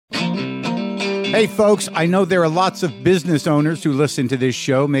Hey, folks, I know there are lots of business owners who listen to this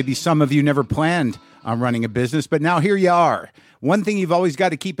show. Maybe some of you never planned on running a business, but now here you are. One thing you've always got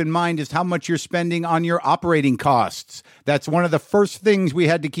to keep in mind is how much you're spending on your operating costs. That's one of the first things we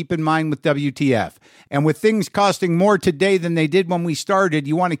had to keep in mind with WTF. And with things costing more today than they did when we started,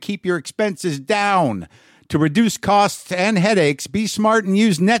 you want to keep your expenses down. To reduce costs and headaches, be smart and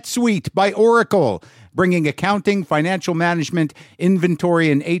use NetSuite by Oracle, bringing accounting, financial management,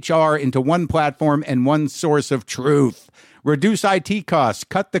 inventory, and HR into one platform and one source of truth. Reduce IT costs,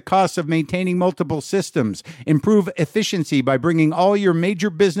 cut the costs of maintaining multiple systems, improve efficiency by bringing all your major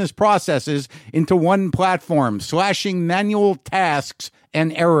business processes into one platform, slashing manual tasks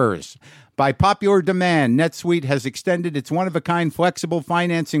and errors. By popular demand, NetSuite has extended its one-of-a-kind flexible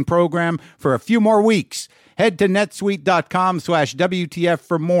financing program for a few more weeks. Head to netsuite.com/WTF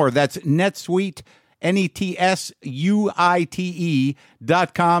for more. That's NetSuite,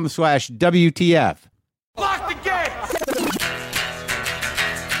 NetSuite.com/WTF. Lock the gate!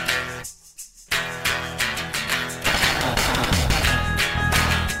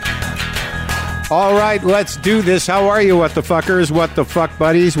 All right, let's do this. How are you, what the fuckers, what the fuck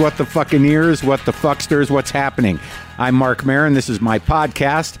buddies, what the fucking ears, what the fucksters, what's happening? I'm Mark Maron. This is my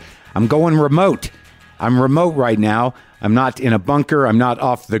podcast. I'm going remote. I'm remote right now. I'm not in a bunker. I'm not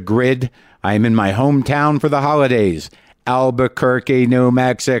off the grid. I am in my hometown for the holidays, Albuquerque, New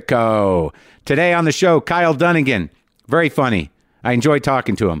Mexico. Today on the show, Kyle Dunnigan. Very funny. I enjoy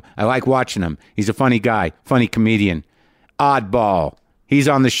talking to him. I like watching him. He's a funny guy, funny comedian. Oddball. He's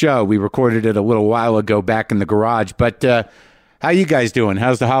on the show. We recorded it a little while ago back in the garage. But how you guys doing?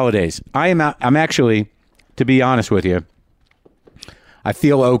 How's the holidays? I'm actually, to be honest with you, I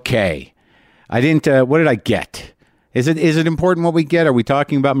feel okay. I didn't. What did I get? Is it important what we get? Are we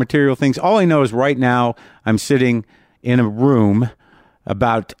talking about material things? All I know is right now I'm sitting in a room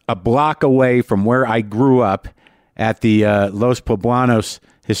about a block away from where I grew up at the Los Poblanos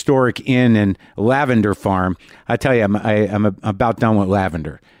Historic Inn and Lavender Farm. I tell you, I'm about done with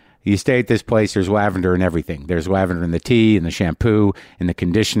lavender. You stay at this place, there's lavender in everything. There's lavender in the tea, in the shampoo, in the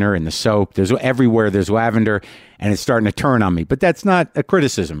conditioner, in the soap. There's everywhere there's lavender, and it's starting to turn on me. But that's not a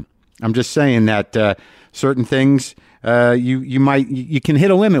criticism. I'm just saying that certain things you can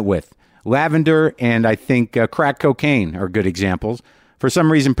hit a limit with. Lavender and I think crack cocaine are good examples. For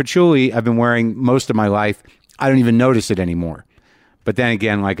some reason, patchouli I've been wearing most of my life. I don't even notice it anymore. But then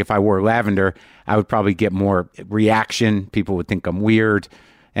again, like if I wore lavender, I would probably get more reaction. People would think I'm weird.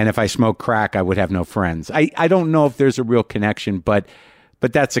 And if I smoke crack, I would have no friends. I don't know if there's a real connection, but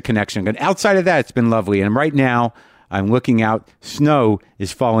that's a connection. And outside of that, it's been lovely. And right now, I'm looking out. Snow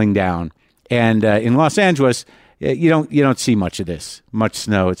is falling down. And in Los Angeles, you don't see much of this, much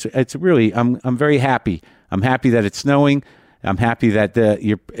snow. It's really, I'm very happy. I'm happy that it's snowing. I'm happy that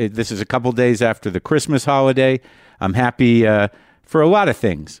this is a couple days after the Christmas holiday. I'm happy for a lot of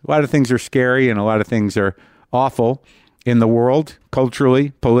things. A lot of things are scary and a lot of things are awful in the world,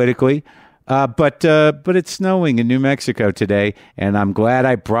 culturally, politically. But it's snowing in New Mexico today, and I'm glad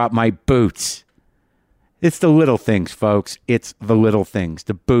I brought my boots. It's the little things, folks. It's the little things.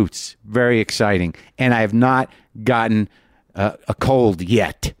 The boots, very exciting. And I have not gotten a cold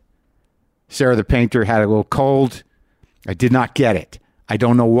yet. Sarah the painter had a little cold. I did not get it. I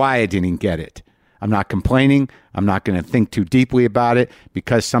don't know why I didn't get it. I'm not complaining. I'm not going to think too deeply about it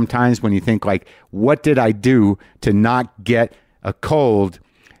because sometimes when you think like, what did I do to not get a cold?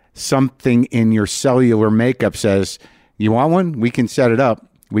 Something in your cellular makeup says, you want one? We can set it up.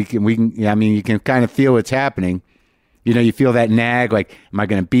 We can. Yeah, I mean, you can kind of feel it's happening. You know, you feel that nag, like, am I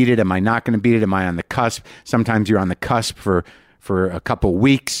going to beat it? Am I not going to beat it? Am I on the cusp? Sometimes you're on the cusp for a couple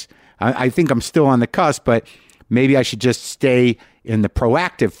weeks. I think I'm still on the cusp, but maybe I should just stay in the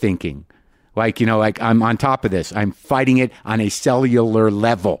proactive thinking. Like, like I'm on top of this. I'm fighting it on a cellular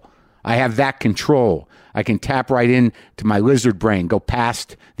level. I have that control. I can tap right in to my lizard brain, go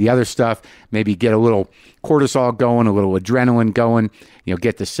past the other stuff, maybe get a little cortisol going, a little adrenaline going,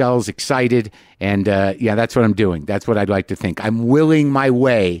 get the cells excited. And that's what I'm doing. That's what I'd like to think. I'm willing my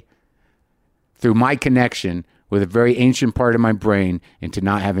way through my connection with a very ancient part of my brain into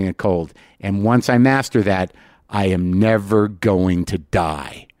not having a cold. And once I master that, I am never going to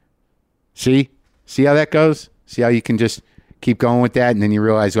die. See how that goes? See how you can just keep going with that, and then you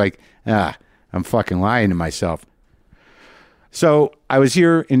realize, like, I'm fucking lying to myself. So I was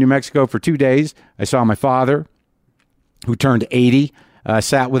here in New Mexico for 2 days. I saw my father, who turned 80,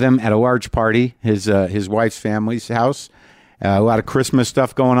 sat with him at a large party, his wife's family's house. A lot of Christmas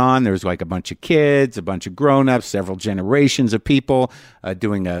stuff going on. There was like a bunch of kids, a bunch of grown-ups, several generations of people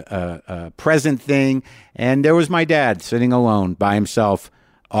doing a present thing. And there was my dad sitting alone by himself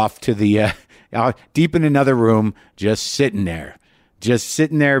off to the deep in another room, just sitting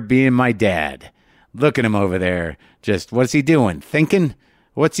there being my dad. Look at him over there. Just, what's he doing? Thinking?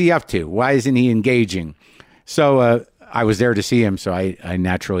 What's he up to? Why isn't he engaging? So I was there to see him, so I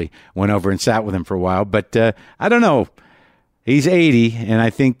naturally went over and sat with him for a while. But I don't know. He's 80, and I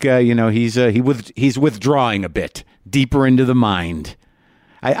think he's withdrawing a bit deeper into the mind.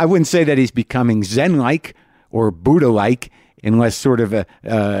 I wouldn't say that he's becoming Zen-like or Buddha-like, unless sort of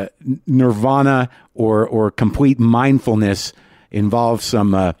a nirvana or complete mindfulness involves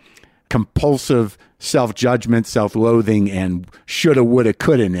some compulsive self-judgment, self-loathing, and shoulda, woulda,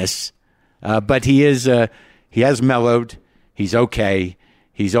 coulda-ness. But he has mellowed. He's okay.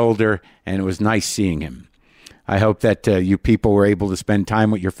 He's older, and it was nice seeing him. I hope that you people were able to spend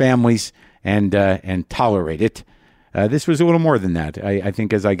time with your families and tolerate it. This was a little more than that. I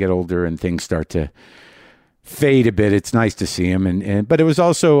think as I get older and things start to fade a bit, it's nice to see him. But it was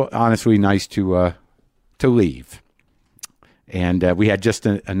also honestly nice to leave. And we had just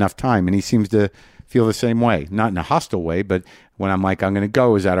enough time, and he seems to feel the same way. Not in a hostile way, but when I'm like, I'm going to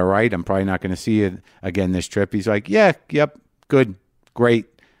go, is that all right? I'm probably not going to see you again this trip. He's like, yeah, yep, good, great.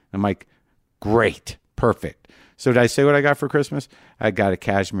 I'm like, great, perfect. So did I say what I got for Christmas? I got a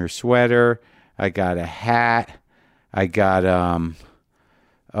cashmere sweater. I got a hat. I got,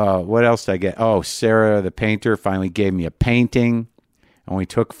 what else did I get? Oh, Sarah, the painter, finally gave me a painting. Only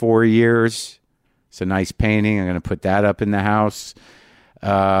took 4 years. It's a nice painting. I'm going to put that up in the house.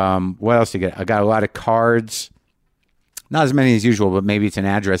 What else did I get? I got a lot of cards. Not as many as usual, but maybe it's an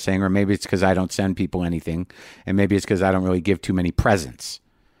address thing, or maybe it's because I don't send people anything, and maybe it's because I don't really give too many presents.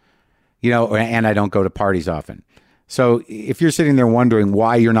 And I don't go to parties often. So if you're sitting there wondering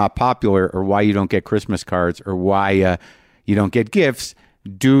why you're not popular, or why you don't get Christmas cards, or why you don't get gifts,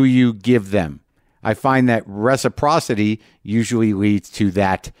 do you give them? I find that reciprocity usually leads to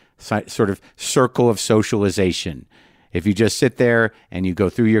that sort of circle of socialization. If you just sit there and you go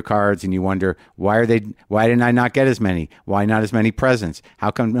through your cards and you wonder, why didn't I not get as many? Why not as many presents? How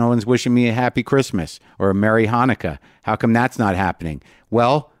come no one's wishing me a happy Christmas or a Merry Hanukkah? How come that's not happening?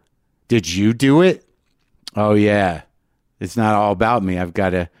 Well, did you do it? Oh yeah. It's not all about me. I've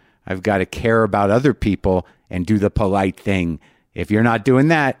got to care about other people and do the polite thing. If you're not doing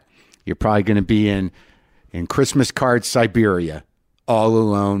that, you're probably going to be in Christmas card Siberia, all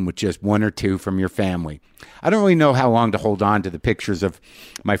alone with just one or two from your family. I don't really know how long to hold on to the pictures of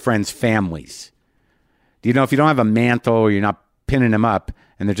my friends' families. If you don't have a mantle or you're not pinning them up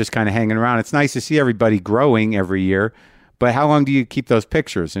and they're just kind of hanging around, it's nice to see everybody growing every year. But how long do you keep those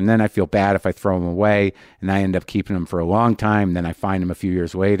pictures? And then I feel bad if I throw them away and I end up keeping them for a long time. And then I find them a few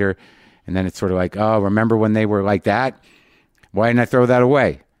years later. And then it's sort of like, oh, remember when they were like that? Why didn't I throw that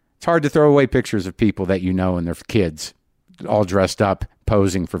away? It's hard to throw away pictures of people that you know and their kids all dressed up,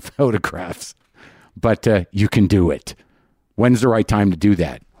 posing for photographs. But you can do it. When's the right time to do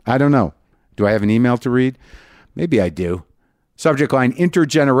that? I don't know. Do I have an email to read? Maybe I do. Subject line,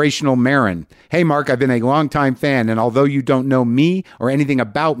 Intergenerational Marin. Hey, Mark, I've been a longtime fan, and although you don't know me or anything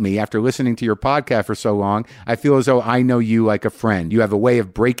about me after listening to your podcast for so long, I feel as though I know you like a friend. You have a way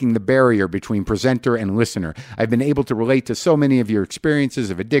of breaking the barrier between presenter and listener. I've been able to relate to so many of your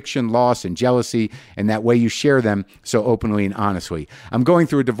experiences of addiction, loss, and jealousy, and that way you share them so openly and honestly. I'm going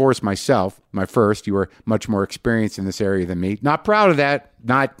through a divorce myself, my first. You are much more experienced in this area than me. Not proud of that.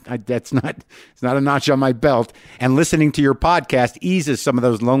 It's not a notch on my belt. And listening to your podcast eases some of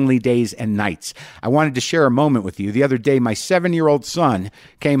those lonely days and nights. I wanted to share a moment with you. The other day, my 7-year-old son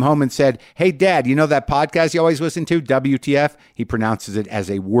came home and said, "Hey, Dad, you know that podcast you always listen to, WTF?" He pronounces it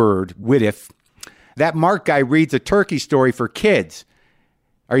as a word, WTF. "That Mark guy reads a turkey story for kids."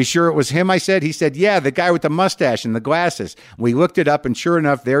 "Are you sure it was him?" I said. He said, "Yeah, the guy with the mustache and the glasses." We looked it up, and sure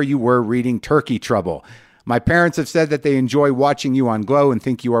enough, there you were reading Turkey Trouble. My parents have said that they enjoy watching you on Glow and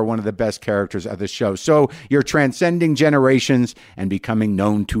think you are one of the best characters of the show. So you're transcending generations and becoming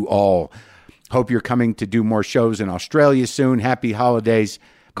known to all. Hope you're coming to do more shows in Australia soon. Happy holidays,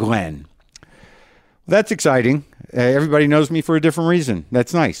 Glenn. That's exciting. Everybody knows me for a different reason.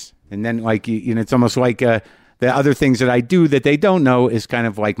 That's nice. And then, it's almost like the other things that I do that they don't know is kind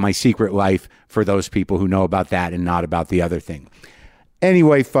of like my secret life for those people who know about that and not about the other thing.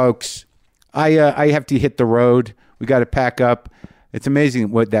 Anyway, folks, I have to hit the road. We got to pack up. It's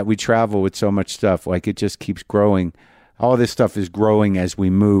amazing that we travel with so much stuff. Like, it just keeps growing. All this stuff is growing as we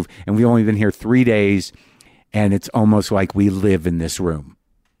move. And we've only been here 3 days, and it's almost like we live in this room.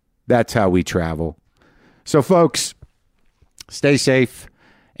 That's how we travel. So, folks, stay safe.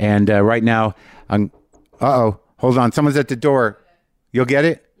 And right now, hold on. Someone's at the door. You'll get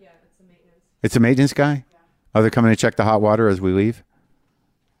it? Yeah, it's a maintenance. It's a maintenance guy? Yeah. Oh, they're coming to check the hot water as we leave?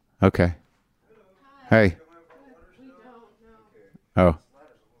 Okay. Hey. Oh.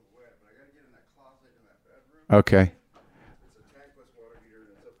 Okay.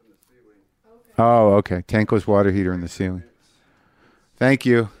 Oh, okay. Tankless water heater in the ceiling. Thank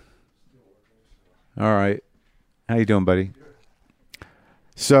you. All right. How you doing, buddy?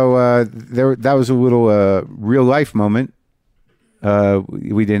 So that was a little real life moment.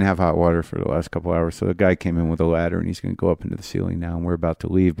 We didn't have hot water for the last couple hours, so the guy came in with a ladder and he's going to go up into the ceiling now, and we're about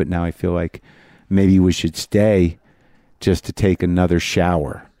to leave. But now I feel like maybe we should stay just to take another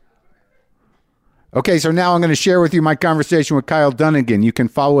shower. Okay, so now I'm going to share with you my conversation with Kyle Dunnigan. You can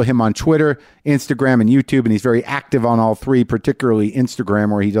follow him on Twitter, Instagram, and YouTube, and he's very active on all three, particularly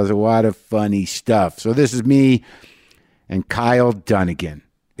Instagram, where he does a lot of funny stuff. So this is me and Kyle Dunnigan.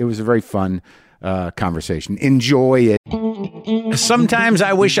 It was a very fun conversation. Enjoy it. Sometimes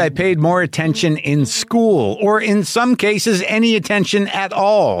I wish I paid more attention in school, or in some cases, any attention at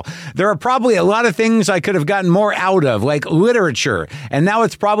all. There are probably a lot of things I could have gotten more out of, like literature, and now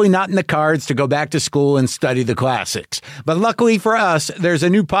it's probably not in the cards to go back to school and study the classics. But luckily for us, there's a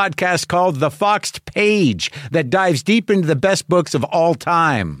new podcast called The Foxed Page that dives deep into the best books of all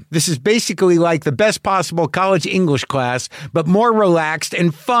time. This is basically like the best possible college English class, but more relaxed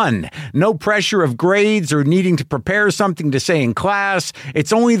and fun. No pressure of grades or needing to prepare something to say in class.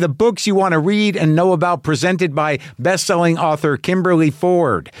 It's only the books you want to read and know about, presented by best-selling author Kimberly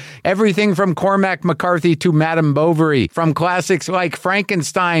Ford. Everything from Cormac McCarthy to Madame Bovary, from classics like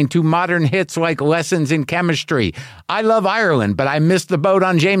Frankenstein to modern hits like Lessons in Chemistry. I love Ireland, but I missed the boat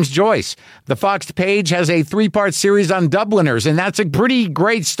on James Joyce. The Foxed Page has a 3-part series on Dubliners, and that's a pretty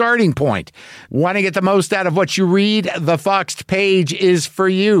great starting point. Want to get the most out of what you read? The Foxed Page is for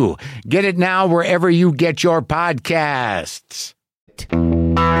you. Get it now wherever you get your podcasts.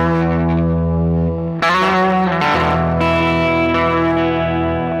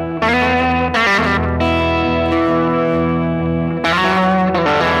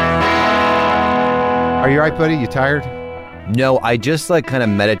 Are you all right, buddy? You tired? No, I just kind of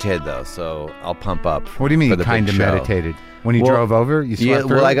meditated though, so I'll pump up. What do you mean kind of meditated? When you drove over, you slept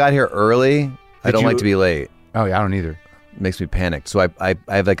early? Well, I got here early. I don't like to be late. Oh, yeah, I don't either. It makes me panic. So I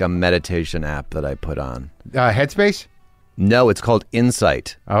have like a meditation app that I put on. Headspace? No, it's called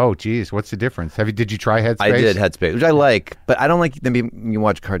Insight. Oh, geez. What's the difference? Did you try Headspace? I did Headspace, which I like, but I don't like them. You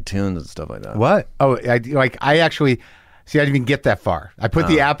watch cartoons and stuff like that. What? Oh, I actually, see, I didn't even get that far. I put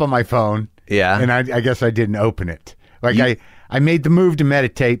the app on my phone. Yeah. And I guess I didn't open it. I made the move to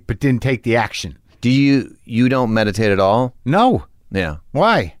meditate, but didn't take the action. Do you don't meditate at all? No. Yeah.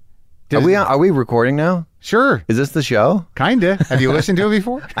 Why? Are we recording now? Sure. Is this the show? Kinda. Have you listened to it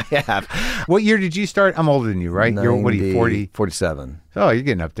before? I have. What year did you start? I'm older than you, right? What are you, 40? 47. Oh, you're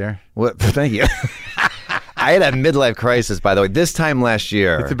getting up there. What? Thank you. I had a midlife crisis, by the way, this time last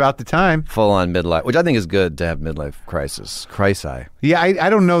year. It's about the time. Full on midlife, which I think is good to have midlife crisis. Yeah, I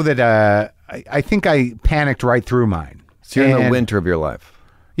don't know that. I think I panicked right through mine. So you're in the winter of your life.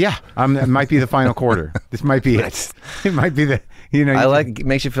 Yeah, it might be the final quarter. This might be it. It might be the, it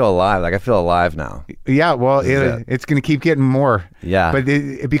makes you feel alive. Like I feel alive now. Yeah, well, it's going to keep getting more. Yeah. But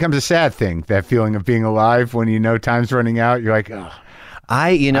it becomes a sad thing, that feeling of being alive when you know time's running out. You're like, oh.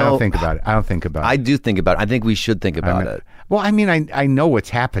 I don't think about it. I do think about it. I think we should think about it. Well, I mean, I know what's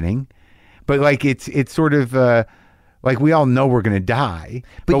happening, but like it's sort of like we all know we're going to die,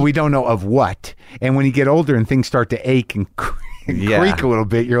 but we don't know of what. And when you get older and things start to ache and creak a little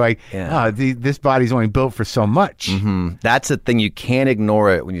bit, you're like, this body's only built for so much. Mm-hmm. That's the thing. You can't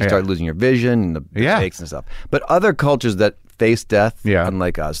ignore it when you start losing your vision and the aches and stuff. But other cultures that face death,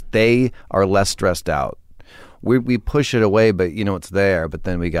 unlike us, they are less stressed out. We push it away, but it's there. But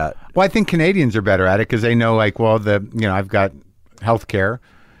then we got. Well, I think Canadians are better at it because they know, like, well, I've got health care,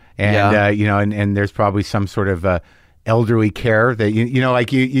 and and there's probably some sort of elderly care that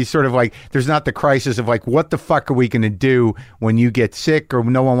you sort of like. There's not the crisis of like, what the fuck are we going to do when you get sick or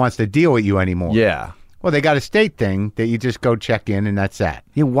no one wants to deal with you anymore? Yeah. Well, they got a state thing that you just go check in and that's that.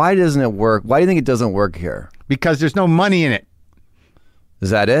 Yeah. Why doesn't it work? Why do you think it doesn't work here? Because there's no money in it. Is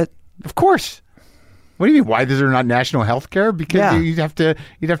that it? Of course. What do you mean? Why is there not national health care? Because you'd have to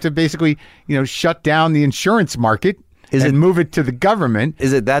basically shut down the insurance market and move it to the government.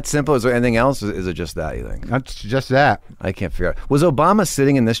 Is it that simple? Is there anything else? Is it just that, you think? That's just that. I can't figure out. Was Obama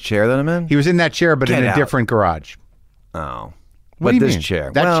sitting in this chair that I'm in? He was in that chair, but in a different garage. Oh. What do you this mean?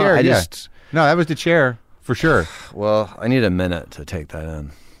 chair? That chair, No, that was the chair, for sure. Well, I need a minute to take that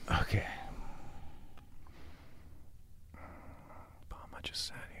in. Okay. Obama just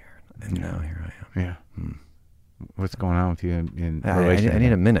sat here, and now here I am. Yeah. What's going on with you in relation? I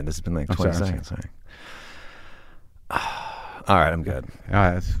need a minute. This has been like 20 seconds. All right, I'm good.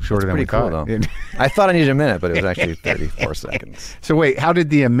 That's shorter than we cool, thought. I thought I needed a minute, but it was actually 34 seconds. So wait, how did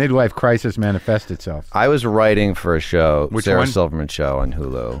the midlife crisis manifest itself? I was writing for a show, Sarah Silverman show on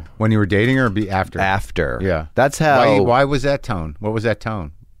Hulu. When you were dating her, or after? After. Yeah. That's how. Why was that tone? What was that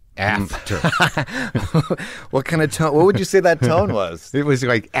tone? After. What kind of tone? What would you say that tone was? It was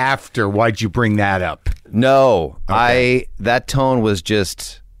like after. Why'd you bring that up? No, okay. That tone was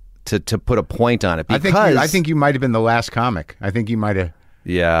just to put a point on it. Because I think you might have been the last comic. I think you might have.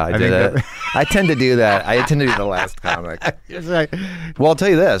 Yeah, I did it. I tend to do that. I tend to be the last comic. Well, I'll tell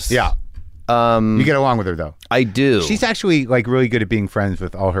you this. Yeah. You get along with her though. I do. She's actually like really good at being friends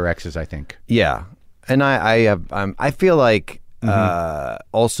with all her exes, I think. Yeah, and I feel like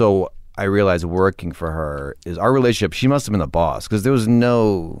also I realize working for her is our relationship. She must have been the boss because there was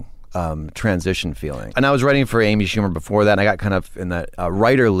no transition feeling. And I was writing for Amy Schumer before that, and I got kind of in that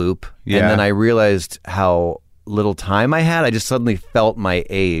writer loop. Yeah. And then I realized how little time I had. I just suddenly felt my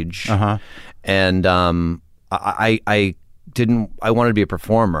age. And I wanted to be a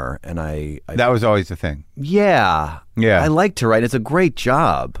performer, and that was always the thing. Yeah. I like to write. It's a great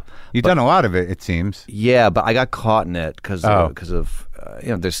job. You've done a lot of it, it seems. Yeah, but I got caught in it because of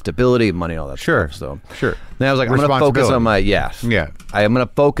there's stability, money, all that stuff. So sure. Then I was like, I'm going to focus on my I'm going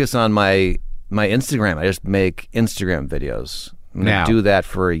to focus on my Instagram. I just make Instagram videos. I'm going to do that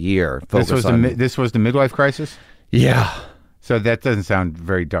for a year. This was the midlife crisis? Yeah. So that doesn't sound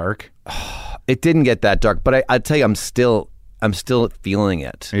very dark. It didn't get that dark, but I tell you, I'm still feeling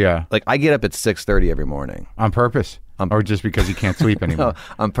it. Yeah. Like I get up at 6:30 every morning on purpose. Or just because you can't sleep anymore? No,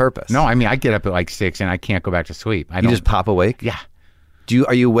 on purpose. No, I mean, I get up at like 6 and I can't go back to sleep. You just pop awake? Yeah.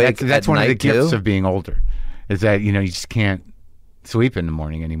 Are you awake That's at one night of the too? gifts of being older, is that, you just can't sleep in the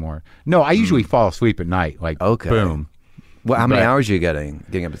morning anymore. No, I usually fall asleep at night, like boom. Well, how many hours are you getting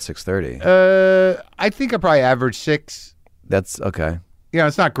up at 6:30? I think I probably average 6. That's okay.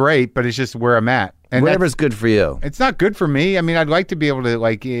 It's not great, but it's just where I'm at. And whatever's good for you. It's not good for me. I mean, I'd like to be able to,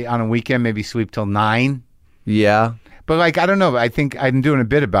 like, on a weekend, maybe sleep till 9. Yeah. But, like, I don't know. I think I'm doing a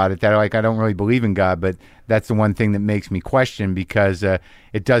bit about it that, like, I don't really believe in God, but that's the one thing that makes me question, because it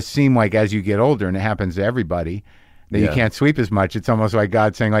does seem like as you get older, and it happens to everybody, that you can't sleep as much. It's almost like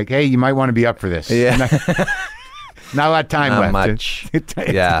God saying, like, hey, you might want to be up for this. Yeah. Not a lot of time left. Not much.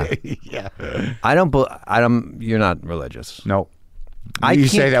 Yeah. You're not religious. No. You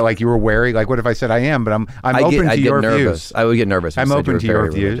say that like you were wary. Like, what if I said I am? But I'm open to your views. I would get nervous. I'm open to your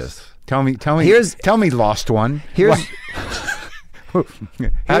views. Religious. Tell me, lost one.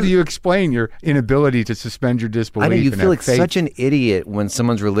 How do you explain your inability to suspend your disbelief? I know you and feel like faith? such an idiot when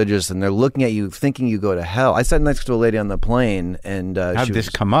someone's religious and they're looking at you thinking you go to hell. I sat next to a lady on the plane, and how did this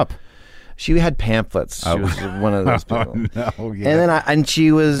come up? She had pamphlets. She was one of those people. No, yeah. And then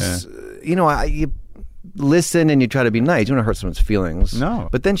she was, you listen and you try to be nice. You don't want to hurt someone's feelings. No.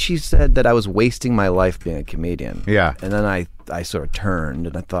 But then she said that I was wasting my life being a comedian. Yeah. And then I sort of turned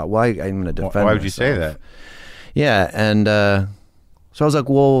and I thought, well, I'm going to defend Why would you say that? Yeah. And so I was like,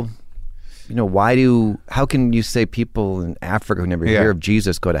 well, how can you say people in Africa who never hear of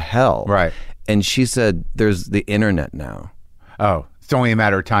Jesus go to hell? Right. And she said, there's the internet now. Oh, it's only a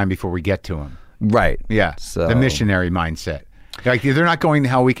matter of time before we get to him. Right. Yeah. So the missionary mindset. Like, they're not going to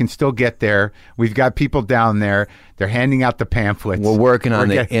hell, we can still get there. We've got people down there. They're handing out the pamphlets. We're working on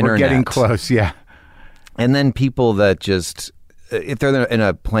the internet. We're getting close, yeah. And then people that just, if they're in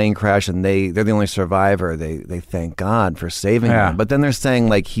a plane crash and they're the only survivor, they thank God for saving them. But then they're saying,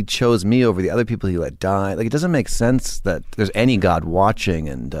 like, he chose me over the other people he let die. Like, it doesn't make sense that there's any God watching.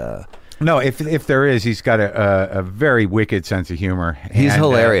 And no, if there is, he's got a very wicked sense of humor. He's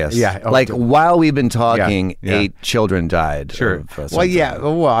hilarious. While we've been talking, 8 children died. Sure.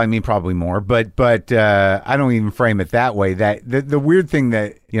 Well, I mean, probably more, but I don't even frame it that way. That the weird thing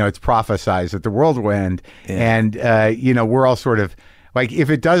that, it's prophesized that the world will end, and we're all sort of like,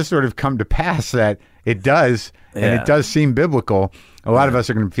 if it does sort of come to pass that it does, and it does seem biblical, a lot of us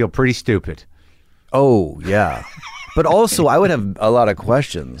are going to feel pretty stupid. Oh yeah. But also, I would have a lot of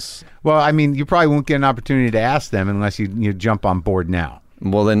questions. Well, I mean, you probably won't get an opportunity to ask them unless you jump on board now.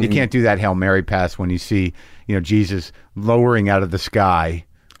 Well, then you can't do that Hail Mary pass when you see, Jesus lowering out of the sky.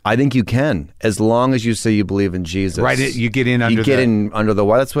 I think you can, as long as you say you believe in Jesus. Right, you get in under the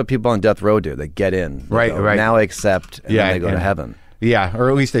wire. That's what people on death row do. They get in. Right. Now I accept, and then they go to heaven. Yeah, or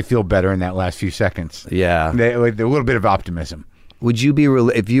at least they feel better in that last few seconds. Yeah. A little bit of optimism. Would you be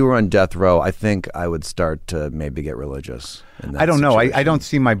if you were on death row? I think I would start to maybe get religious. I don't know. I don't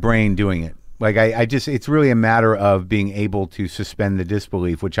see my brain doing it. Like it's really a matter of being able to suspend the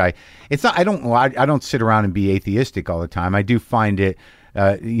disbelief, which I don't sit around and be atheistic all the time. I do find it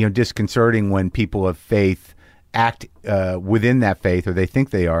disconcerting when people of faith act within that faith, or they think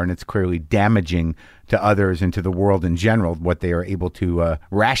they are, and it's clearly damaging to others and to the world in general, what they are able to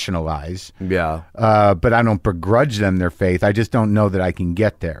rationalize. Yeah. But I don't begrudge them their faith. I just don't know that I can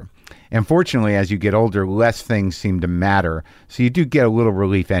get there. And fortunately, as you get older, less things seem to matter. So you do get a little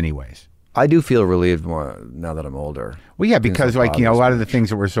relief anyways. I do feel relieved more now that I'm older. Well, yeah, because like, a lot of the things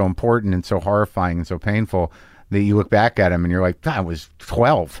that were so important and so horrifying and so painful that you look back at them and you're like, God, I was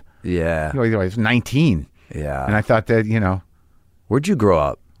 12. Yeah. I was 19. Yeah. And I thought that, Where'd you grow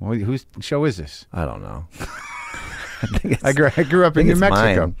up? Well, whose show is this? I don't know. I grew up in New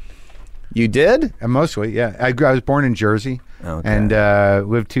Mexico. Mine. You did? Mostly, yeah. I was born in Jersey and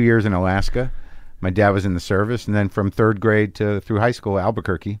lived 2 years in Alaska. My dad was in the service, and then from third grade through high school,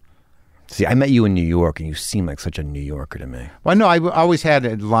 Albuquerque. See, I met you in New York, and you seem like such a New Yorker to me. Well, no, I always had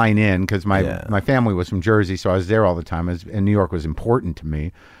a line in because my family was from Jersey, so I was there all the time, and New York was important to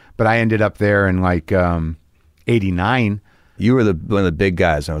me. But I ended up there in like 89. You were one of the big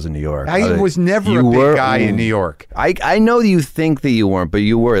guys when I was in New York. I was never a big guy in New York. I know you think that you weren't, but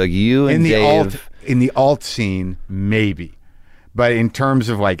you were. Like you and Dave. In the alt scene, maybe. But in terms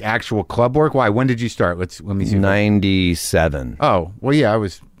of like actual club work, why? When did you start? Let me see. 97. Oh, well, yeah, I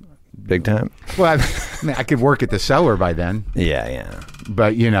was... Big time? Well, I could work at the Cellar by then. Yeah.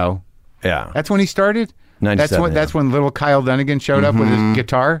 But, Yeah. That's when he started? 97, That's when little Kyle Dunnigan showed up with his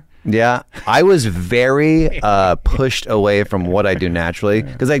guitar? Yeah. I was very pushed away from what I do naturally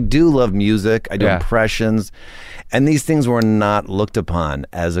because I do love music. I do impressions. And these things were not looked upon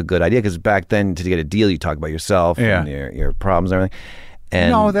as a good idea because back then, to get a deal, you talk about yourself and your problems and everything.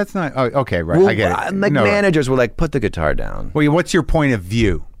 And no, that's not... Oh, okay, right. I get it. Managers were like, put the guitar down. Well, what's your point of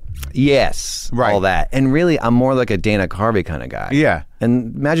view? Yes, right. All that. And really, I'm more like a Dana Carvey kind of guy. Yeah.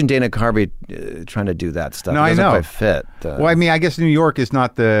 And imagine Dana Carvey trying to do that stuff. No, I know. Quite fit. Well, I mean, I guess New York is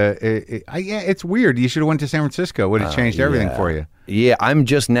not it's weird. You should have went to San Francisco. Would have changed everything for you. Yeah, I'm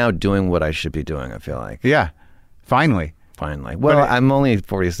just now doing what I should be doing, I feel like. Yeah, finally. Well, I'm only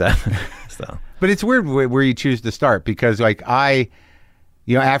 47, so. But it's weird where you choose to start because, like,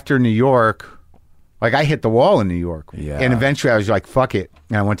 after New York... Like, I hit the wall in New York. Yeah. And eventually I was like, fuck it.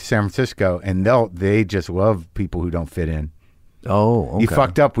 And I went to San Francisco, and they just love people who don't fit in. Oh, okay. You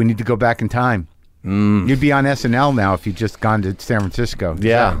fucked up. We need to go back in time. You'd be on SNL now if you'd just gone to San Francisco.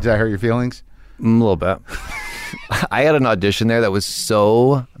 Yeah. Does that hurt your feelings? A little bit. I had an audition there that was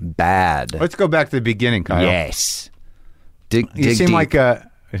so bad. Let's go back to the beginning, Kyle. Yes. You seem deep. Like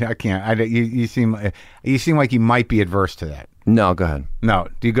I can't. You seem like you might be adverse to that. No, go ahead. No.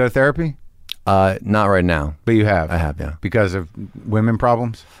 Do you go to therapy? Not right now. But you have? I have, yeah. Because of women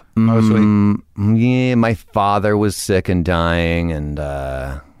problems, mostly? Yeah, my father was sick and dying, and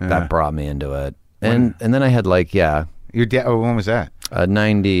that brought me into it. And then I had Your dad, when was that?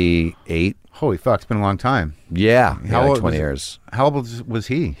 98. Holy fuck, it's been a long time. Yeah, how old 20 years. How old was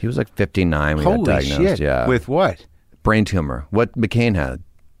he? He was like 59 when he got diagnosed. Holy shit, yeah. With what? Brain tumor. What McCain had.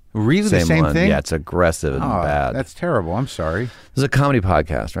 Really? The same thing? Yeah, it's aggressive and bad. That's terrible. I'm sorry. This is a comedy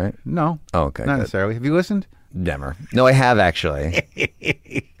podcast, right? No. Oh, okay. Not necessarily. Have you listened? Never. No, I have actually.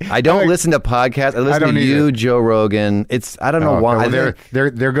 I don't listen to podcasts. I listen to you, Joe Rogan. I don't know why. Well,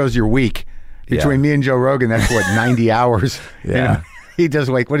 there goes your week. Between me and Joe Rogan, that's what, 90 hours? Yeah. He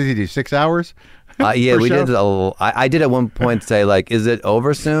does what does he do, 6 hours? Yeah, we did. I did at one point say, like, is it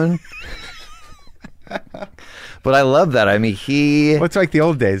over soon? But I love that. I mean, well, it's like the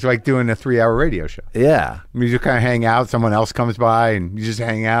old days, like doing a 3-hour radio show. Yeah. You just kind of hang out. Someone else comes by, and you just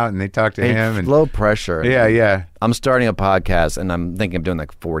hang out, and they talk to him. And low pressure. Yeah. I'm starting a podcast, and I'm thinking of doing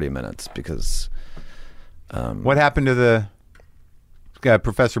like 40 minutes because... what happened to the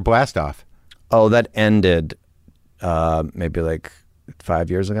Professor Blastoff? Oh, that ended maybe like 5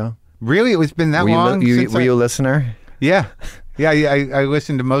 years ago. Really? It's been that long? Were you a listener? Yeah. I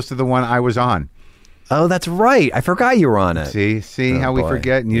listened to most of the one I was on. Oh, that's right. I forgot you were on it. See how we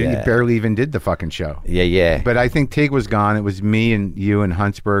forget? And you barely even did the fucking show. Yeah. But I think Tig was gone. It was me and you and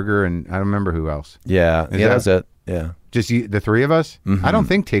Huntsberger, and I don't remember who else. Yeah. That's it. Yeah. Just the three of us? Mm-hmm. I don't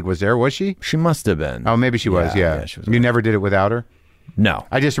think Tig was there, was she? She must have been. Oh, maybe she was, yeah. She was you never did it without her? No.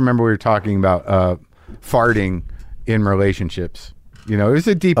 I just remember we were talking about farting in relationships. You know, it was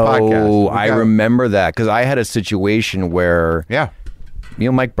a deep podcast. Oh, I remember that because I had a situation where... Yeah. You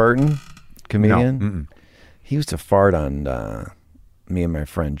know Mike Burton? Comedian? No. He used to fart on me and my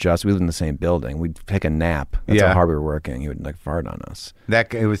friend Just, we lived in the same building. We'd take a nap. That's how hard we were working. He would like fart on us.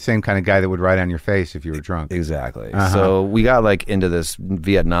 It was the same kind of guy that would ride on your face if you were drunk. Exactly. So we got like into this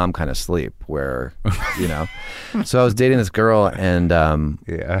Vietnam kind of sleep where, you know. So I was dating this girl and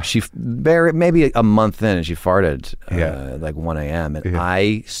she maybe a month in and she farted like 1 a.m. and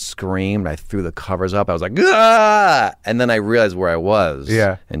I screamed. I threw the covers up. I was like, ah! And then I realized where I was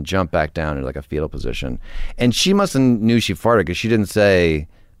and jumped back down into like a fetal position. And she must have knew she farted because she didn't say,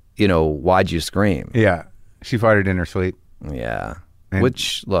 you know, why'd you scream? Yeah. She farted in her sleep. Yeah. And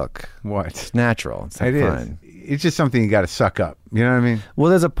which, look, it's natural. It's fine. Is. It's just something you got to suck up. You know what I mean? Well,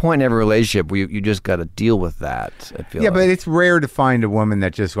 there's a point in every relationship where you just got to deal with that, I feel like. But it's rare to find a woman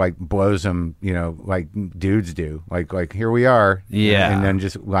that just like blows them, you know, like dudes do. Like here we are. Yeah. And then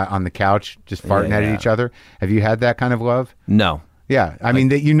just on the couch, just farting at each other. Have you had that kind of love? No. Yeah, I mean,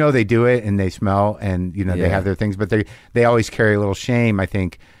 you know, they do it and they smell and, you know, they have their things, but they always carry a little shame, I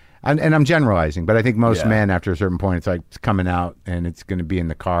think. And I'm generalizing, but I think most men, after a certain point, it's like it's coming out and it's going to be in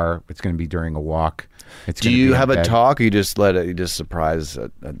the car. It's going to be during a walk. Do you have a talk or you just let it, you just surprise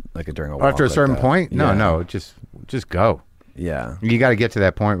during a walk? After a certain point? No, just go. Yeah. You got to get to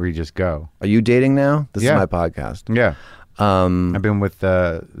that point where you just go. Are you dating now? This is my podcast. Yeah. I've been with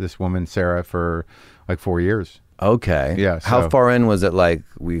this woman, Sarah, for like 4 years. Okay. Yeah. So, how far in was it like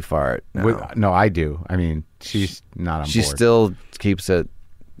we fart? No, I do. I mean, she's not on board. She still keeps it.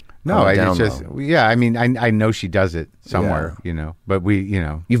 No, it's just I mean, I know she does it somewhere, you know, but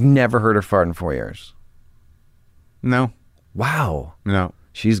You've never heard her fart in 4 years? No. Wow. No.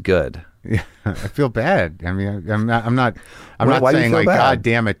 She's good. Yeah, I feel bad. I mean, I'm not saying like, bad? God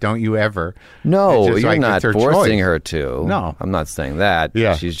damn it, don't you ever. No, you're like, not forcing her to. No. I'm not saying that.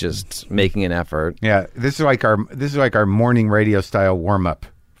 Yeah. She's just making an effort. Yeah. This is like our morning radio style warm up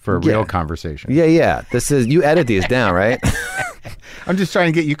for a real conversation. Yeah. This is, you edit these down, right? I'm just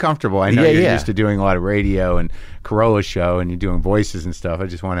trying to get you comfortable. I know you're used to doing a lot of radio and Corolla show and you're doing voices and stuff. I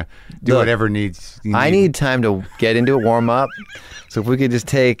just want to do whatever needs. I need time to get into a warm up. So if we could just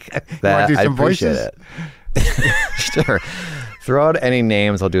take that, I'd appreciate it. Sure. Throw out any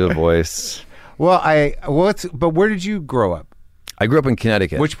names, I'll do a voice. But where did you grow up? I grew up in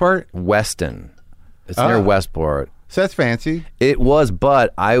Connecticut. Which part? Weston. It's near Westport. So that's fancy. It was,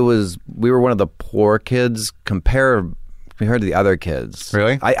 but we were one of the poor kids compared to the other kids.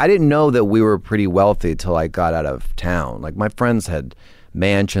 Really? I didn't know that we were pretty wealthy till I got out of town. Like my friends had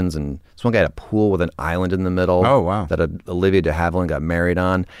mansions and one guy had a pool with an island in the middle. Oh, wow. That Olivia de Havilland got married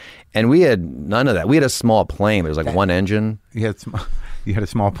on. And we had none of that. We had a small plane. It was like one engine. You had a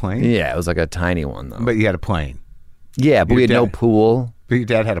small plane? Yeah, it was like a tiny one though. But you had a plane? Yeah, but we had no pool. But your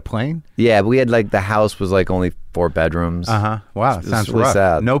dad had a plane? Yeah, but we had like the house was like only 4 bedrooms. Wow, sounds really rough.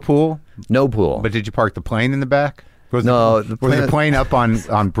 sad. No pool? No pool. But did you park the plane in the back? Was the plane up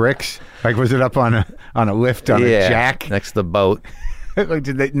on bricks? Like was it up on a lift on a jack? Next to the boat. Like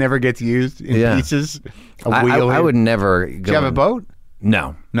did they never get used in pieces? I would never go. Did you have a boat?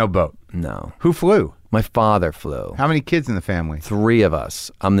 No. No boat? No. Who flew? My father flew. How many kids in the family? 3 of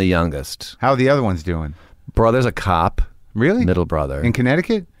us. I'm the youngest. How are the other ones doing? Brother's a cop. Really? Middle brother. In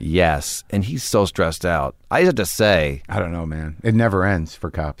Connecticut? Yes. And he's so stressed out. I just have to say. I don't know, man. It never ends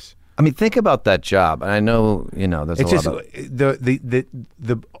for cops. I mean, think about that job. And I know, there's it's a lot of...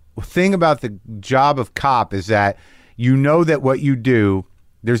 The thing about the job of cop is that you know that what you do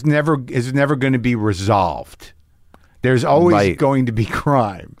is never going to be resolved. There's always going to be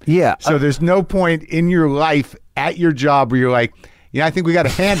crime. Yeah. So there's no point in your life at your job where you're like, I think we got a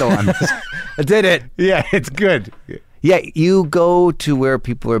handle on this. I did it. Yeah, it's good. Yeah, you go to where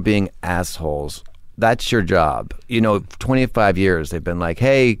people are being assholes. That's your job. 25 years they've been like,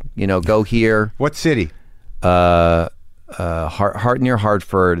 hey, go here. What city? Near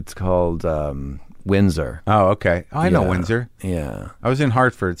Hartford. It's called Windsor. Oh, okay. I know Windsor. Yeah. I was in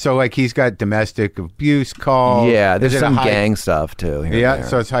Hartford. So like he's got domestic abuse calls. Yeah, there's some gang stuff too. Yeah,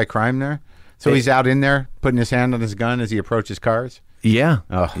 so it's high crime there? So he's out in there putting his hand on his gun as he approaches cars? Yeah.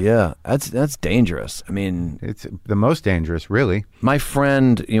 Oh. Yeah. That's dangerous. I mean, it's the most dangerous, really. My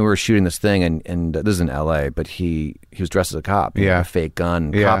friend, we were shooting this thing and this is in LA, but he was dressed as a cop. A fake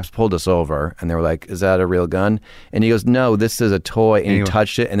gun. Yeah. Cops pulled us over and they were like, is that a real gun? And he goes, no, this is a toy. And he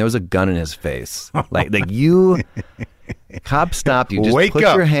touched it and there was a gun in his face. like you... Cop stopped you. Just put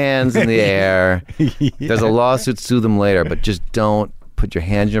your hands in the air. There's a lawsuit, sue them later, but just don't put your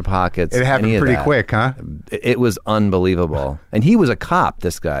hands in your pockets. It happened pretty quick, huh? It was unbelievable. And he was a cop,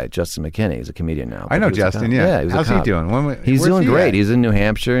 this guy, Justin McKinney. He's a comedian now. I know Justin, yeah. How's he doing? He's doing great. He's in New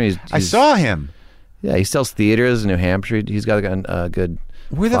Hampshire. I saw him. Yeah, he sells theaters in New Hampshire. He's got a good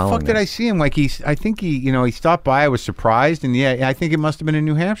Where the fuck did I see him? Like I think he stopped by. I was surprised, and I think it must have been in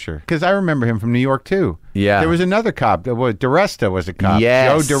New Hampshire because I remember him from New York too. Yeah, there was another cop. DeResta was a cop.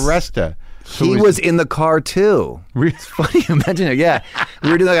 Yes. Joe DeResta. He was in the car too. It's funny, imagine it. Yeah,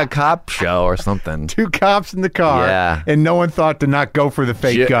 we were doing like a cop show or something. 2 cops in the car. Yeah, and no one thought to not go for the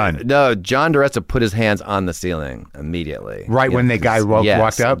fake gun. No, John DeResta put his hands on the ceiling immediately. Right when the guy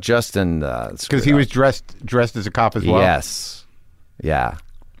walked up. Just in because he was dressed as a cop as well. Yes. Yeah,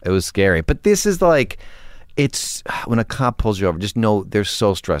 it was scary. But this is like, it's when a cop pulls you over, just know they're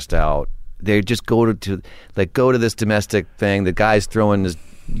so stressed out. They just go to this domestic thing. The guy's throwing his,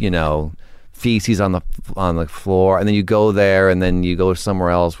 feces on the floor, and then you go there, and then you go somewhere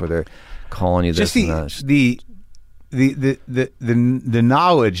else where they're calling you this. Just the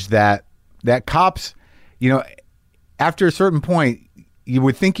knowledge that cops, after a certain point, you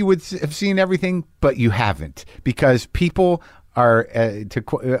would think you would have seen everything, but you haven't, because people are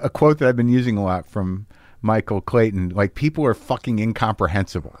a quote that I've been using a lot from Michael Clayton, like, people are fucking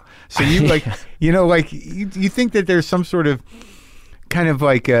incomprehensible. So you you think that there's some sort of kind of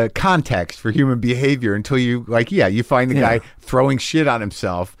like a context for human behavior until you find the guy throwing shit on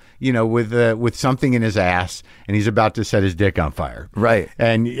himself, with something in his ass, and he's about to set his dick on fire. Right.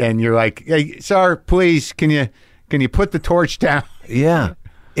 And you're like, hey, sir, please, can you put the torch down? Yeah.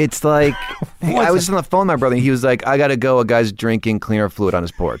 It's like, I was on the phone with my brother, and he was like, I got to go. A guy's drinking cleaner fluid on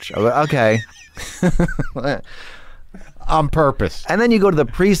his porch. I was like, okay. On purpose. And then you go to the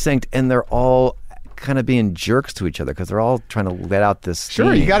precinct, and they're all kind of being jerks to each other because they're all trying to let out this steam.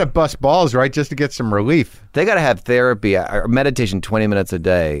 Sure, you got to bust balls, right, just to get some relief. They got to have therapy or meditation 20 minutes a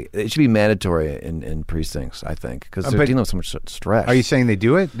day. It should be mandatory in precincts, I think, because they're dealing with so much stress. Are you saying they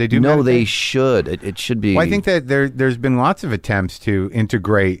do it? They do? No, they should. It should be. Well, I think that there's been lots of attempts to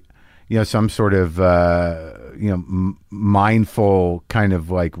integrate, some sort of mindful kind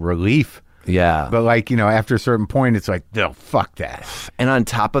of like relief. Yeah. But after a certain point, it's like, no, fuck that. And on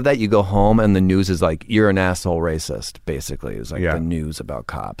top of that, you go home and the news is like, you're an asshole racist, basically. It's like the news about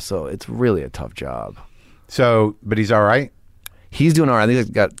cops. So it's really a tough job. So, but he's all right? He's doing all right. I think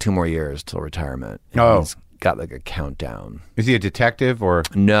he's got 2 more years till retirement. He's got like a countdown. Is he a detective or?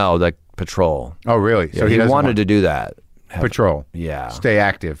 No, like patrol. Oh, really? Yeah, so he wanted to do that. Patrol. Yeah. Stay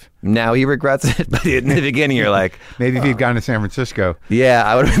active. Now he regrets it, but in the beginning you're like... Maybe if he'd gone to San Francisco. Yeah,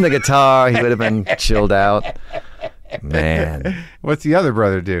 I would have been the guitar. He would have been chilled out. Man. What's the other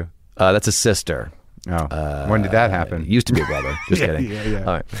brother do? That's a sister. Oh. When did that happen? Used to be a brother. Just kidding. Yeah.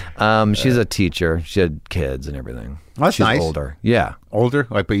 All right. She's a teacher. She had kids and everything. Well, that's She's nice. Older. Yeah. Older?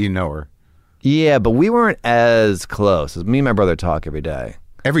 But you know her. Yeah, but we weren't as close. Me and my brother talk every day.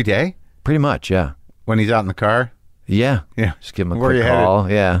 Every day? Pretty much, yeah. When he's out in the car? Yeah. Just give him a quick call.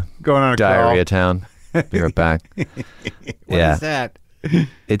 Headed? Yeah. Going on a Diarrhea call. Town. Be right back. What is that?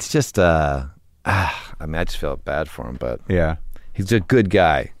 It's just, I just feel bad for him, but yeah, he's a good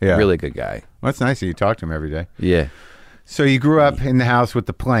guy. Yeah. Really good guy. Well, that's nice that you talk to him every day. Yeah. So you grew up in the house with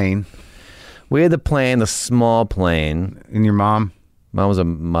the plane. We had the plane, the small plane. And your mom? Mom was a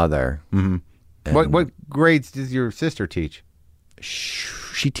mother. Mm-hmm. What grades does your sister teach?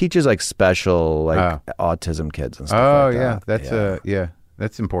 She teaches like special autism kids and stuff like that.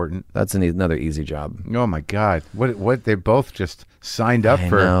 That's important. That's another easy job. Oh my God. What they both just signed up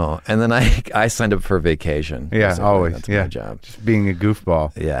for. I know. And then I signed up for vacation. Yeah, basically. always. That's my job. Just being a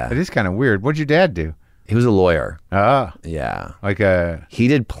goofball. Yeah. It is kind of weird. What'd your dad do? He was a lawyer. Ah. Yeah. He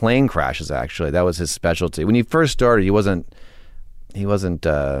did plane crashes, actually. That was his specialty. When he first started, he wasn't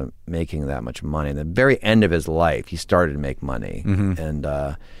making that much money. At the very end of his life, he started to make money. Mm-hmm.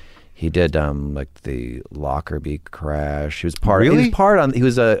 And he did like the Lockerbie crash. He was part. Really? He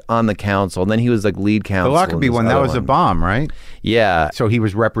was on the council, and then he was like lead counsel. The Lockerbie one, that was a bomb, right? Yeah. So he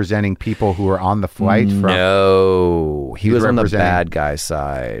was representing people who were on the flight. No, he was on the bad guy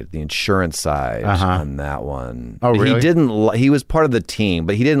side, the insurance side on that one. Oh, really? He was part of the team,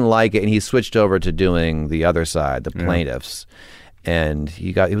 but he didn't like it, and he switched over to doing the other side, the plaintiffs. And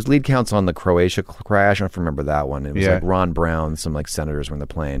he was lead counsel on the Croatia crash. I don't know if you remember that one. It was like Ron Brown, some like senators were in the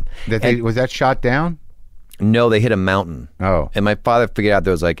plane. Was that shot down? No, they hit a mountain. Oh. And my father figured out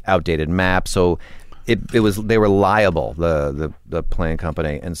there was like outdated maps, so they were liable, the plane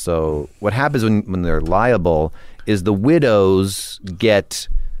company. And so what happens when they're liable is the widows get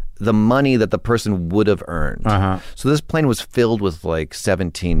the money that the person would have earned. So this plane was filled with like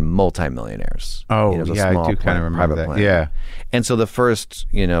 17 multimillionaires. Oh, I do kind of remember that. Plane. Yeah. And so the first,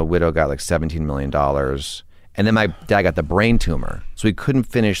 widow got like $17 million. And then my dad got the brain tumor. So he couldn't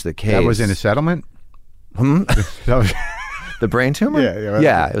finish the case. That was in a settlement? The brain tumor?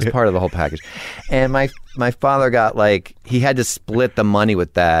 Yeah, it was part of the whole package. And my father got he had to split the money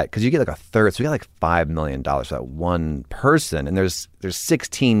with that because you get a third. So we got $5 million for that one person, and there's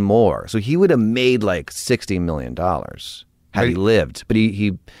 16 more. So he would have made $60 million had he lived. But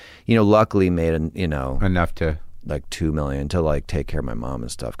he luckily made enough to $2 million to take care of my mom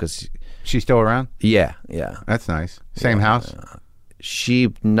and stuff because she's still around. Yeah. That's nice. Same house.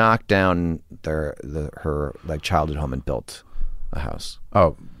 She knocked down her childhood home and built a house.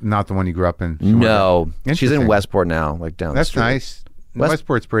 Oh, not the one you grew up in? No. She's in Westport now, down the street. That's nice.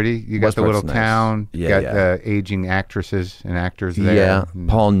 Westport's pretty. You got the little town. You got the aging actresses and actors there. Yeah.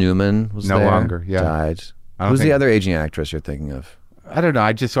 Paul Newman was no there. longer. Yeah. Died. Who's the other aging actress you're thinking of? I don't know.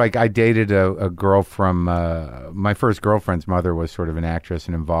 I just I dated a girl from my first girlfriend's mother was sort of an actress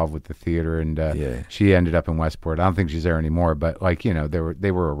and involved with the theater, and she ended up in Westport. I don't think she's there anymore, but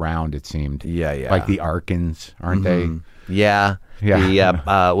they were around. It seemed. Yeah. Like the Arkins, aren't they? Yeah.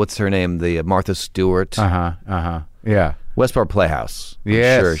 The what's her name? The Martha Stewart. Yeah. Westport Playhouse. I'm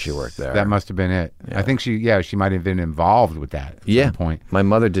sure she worked there. That must have been it. Yeah. I think she might have been involved with that at some point. My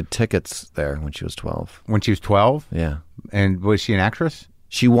mother did tickets there when she was 12. When she was 12? Yeah. And was she an actress?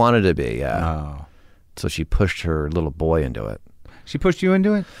 She wanted to be, yeah. Oh. So she pushed her little boy into it. She pushed you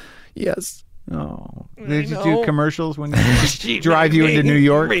into it? Yes. Oh. Did you do commercials when she drive you into New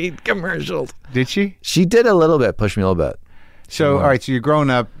York? Read commercials. Did she? She did a little bit, pushed me a little bit. So, all right, so you're growing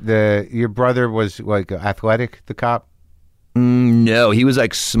up, your brother was athletic, the cop? No, he was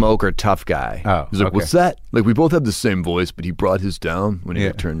smoker, tough guy. Oh, he's like, what's that? We both have the same voice, but he brought his down when he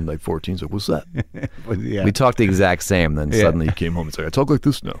turned 14. He's like, what's that? We talked the exact same. Then suddenly he came home and said, I talk like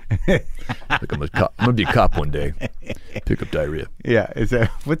this now. I'm a cop. I'm gonna be a cop one day. Pick up diarrhea. Yeah,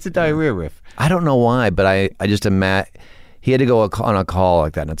 what's the diarrhea riff? I don't know why, but I just imagine he had to go on a call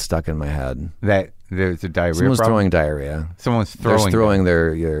like that, and it stuck in my head. That there's a diarrhea. Someone's problem? throwing diarrhea. Someone's throwing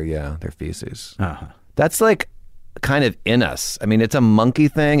their feces. Uh-huh. That's kind of in us. I mean, it's a monkey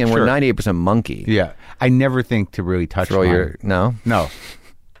thing, and we're 98% monkey. Yeah. I never think to really touch No? No.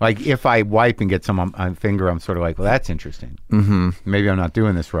 If I wipe and get some on my finger, I'm sort of well, that's interesting. Mm-hmm. Maybe I'm not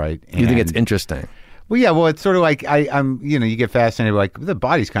doing this right. You think it's interesting? Well, yeah. Well, it's sort of I'm, you get fascinated. The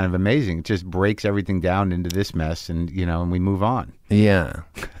body's kind of amazing. It just breaks everything down into this mess, and, and we move on. Yeah.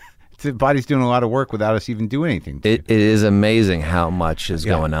 The body's doing a lot of work without us even doing anything. It is amazing how much is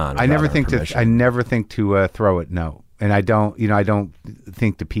going on. I never think to throw it. No, and I don't. I don't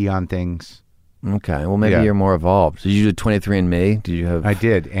think to pee on things. Okay, well maybe you're more evolved. Did you do 23andMe? Did you have? I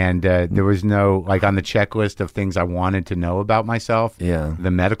did, and there was no on the checklist of things I wanted to know about myself. Yeah, the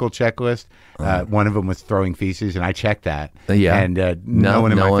medical checklist. One of them was throwing feces, and I checked that. Yeah, and no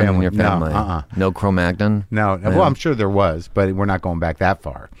one in my family. No Cro-Magnon. No. Well, I'm sure there was, but we're not going back that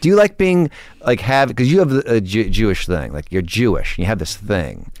far. Do you like being because you have a Jewish thing? You're Jewish, you have this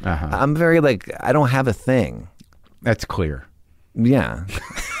thing. I'm very I don't have a thing. That's clear. Yeah.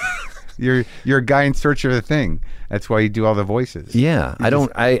 You're a guy in search of a thing. That's why you do all the voices. Yeah, I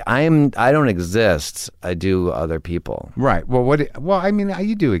don't exist. I do other people. Right. Well,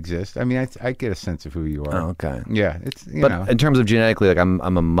 you do exist. I mean, I get a sense of who you are. Oh, okay. Yeah, it's but in terms of genetically, I'm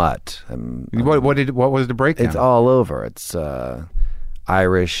a mutt. What was the breakdown? It's all over. It's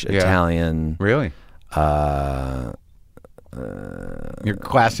Irish, Italian. Really? Your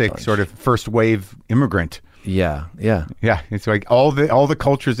classic sort of first wave immigrant. Yeah. It's all the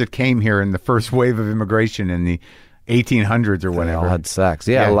cultures that came here in the first wave of immigration in the 1800s or whatever. They all had sex.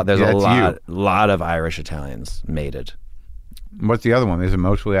 Yeah, there's a lot of Irish Italians mated. What's the other one? Is it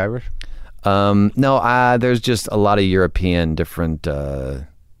mostly Irish? No, there's just a lot of European, different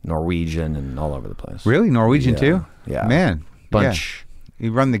Norwegian, and all over the place. Really, Norwegian too? Yeah, man, bunch. Yeah.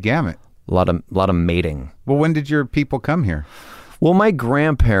 You run the gamut. A lot of mating. Well, when did your people come here? Well, my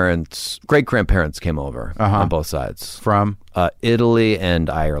great-grandparents came over on both sides. From? Italy and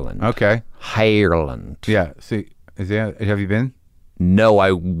Ireland. Okay. Ireland. Yeah. See, have you been? No,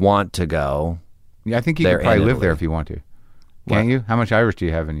 I want to go. Yeah, I think you could probably live there if you want to. Can't you? How much Irish do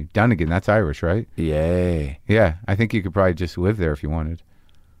you have in you? Dunnigan, that's Irish, right? Yay. Yeah, I think you could probably just live there if you wanted.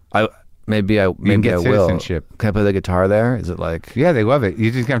 Maybe I will. Citizenship. Can I play the guitar there? Is it Yeah, they love it. You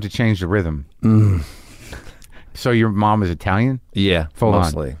just have to change the rhythm. So your mom is Italian? Yeah,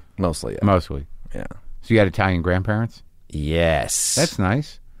 mostly. Mostly, yeah. Mostly. Yeah. So you had Italian grandparents? Yes. That's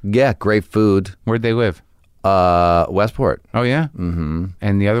nice. Yeah, great food. Where'd they live? Westport. Oh, yeah? Mm-hmm.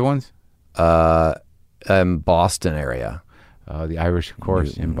 And the other ones? Boston area. The Irish, of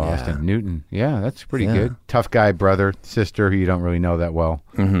course, Newton, in Boston. yeah. Newton. Yeah, that's pretty good. Tough guy, brother, sister, who you don't really know that well.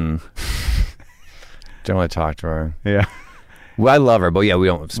 Mm-hmm. Don't want to talk to her. Yeah. Well, I love her, but yeah, we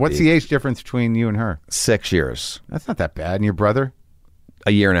don't speak. What's the age difference between you and her? 6 years. That's not that bad. And your brother?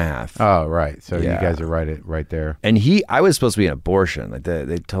 A year and a half. Oh, right. So you guys are right there. And I was supposed to be an abortion. Like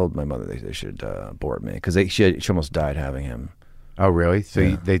they told my mother they should abort me because she almost died having him. Oh, really?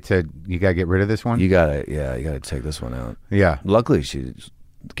 So they said you gotta get rid of this one. You gotta take this one out. Yeah. Luckily, she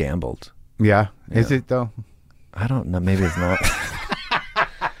gambled. Yeah. Is it though? I don't know. Maybe it's not.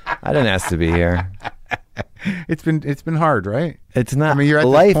 I didn't ask to be here. It's been hard, right? It's not. I mean, you're at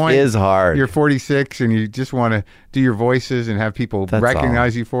life this point, is hard. You're 46, and you just want to do your voices and have people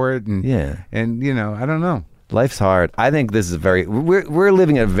recognize you for it. And and I don't know. Life's hard. I think this is we're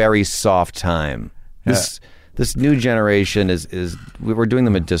living a very soft time. This new generation is we're doing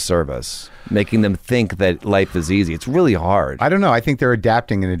them a disservice, making them think that life is easy. It's really hard. I don't know. I think they're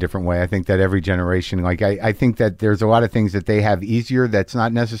adapting in a different way. I think that every generation, like I think that there's a lot of things that they have easier that's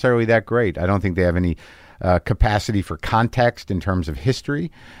not necessarily that great. I don't think they have any capacity for context in terms of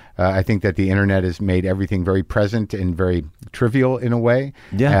history. I think that the internet has made everything very present and very trivial in a way.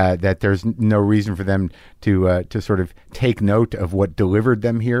 Yeah. That there's no reason for them to sort of take note of what delivered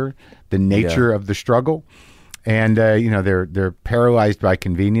them here, the nature of the struggle. And they're paralyzed by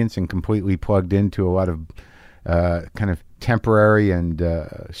convenience and completely plugged into a lot of kind of temporary and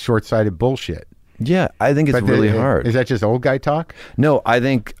short-sighted bullshit. Yeah, I think it's really hard. Is that just old guy talk? No, I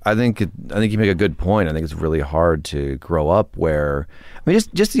think you make a good point. I think it's really hard to grow up where, I mean,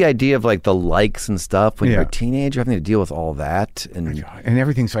 just the idea of like the likes and stuff when you're a teenager, having to deal with all that, and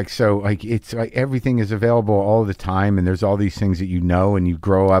everything's like so like it's like everything is available all the time, and there's all these things that and you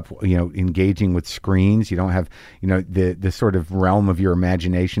grow up engaging with screens. You don't have the sort of realm of your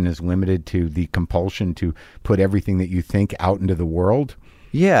imagination is limited to the compulsion to put everything that you think out into the world.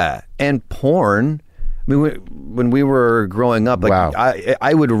 Yeah, and porn. I mean, when we were growing up, like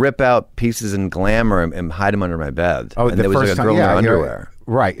I would rip out pieces in Glamour and hide them under my bed. Oh, and the there was first like a time, girl in her underwear.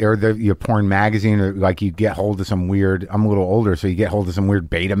 Right, or your porn magazine, or like you get hold of some weird. I'm a little older, so you get hold of some weird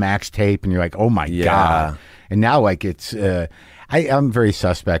Betamax tape, and you're like, oh my god. And now, like it's. I'm very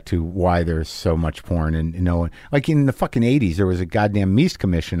suspect to why there's so much porn, and like in the fucking 80s, there was a goddamn Meese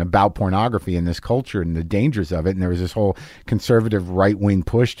commission about pornography in this culture and the dangers of it, and there was this whole conservative right-wing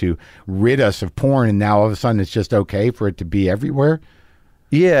push to rid us of porn, and now all of a sudden it's just okay for it to be everywhere.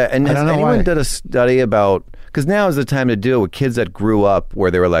 Yeah, and has anyone done a study about, because now is the time to do it with kids that grew up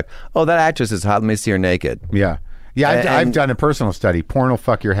where they were like, oh, that actress is hot, let me see her naked. Yeah, I've done a personal study. Porn will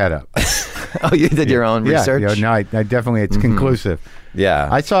fuck your head up. Oh, you did your own research? Yeah, no, I definitely, it's conclusive. Yeah.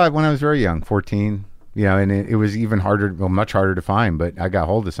 I saw it when I was very young, 14, and it was even harder, much harder to find, but I got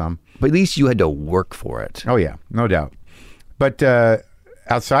hold of some. But at least you had to work for it. Oh, yeah, no doubt. But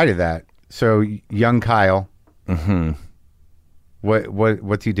outside of that, so young Kyle,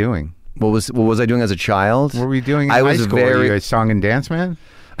 what's he doing? What was I doing as a child? What were you doing in high school? Were you a song and dance man?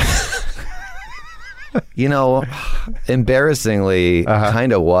 Embarrassingly,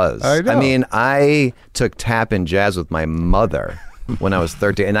 kind of was. I mean, I took tap and jazz with my mother when I was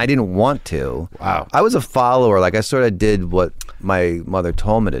 13, and I didn't want to. Wow. I was a follower. Like, I sort of did what my mother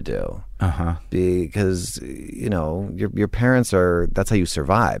told me to do. Because, your parents that's how you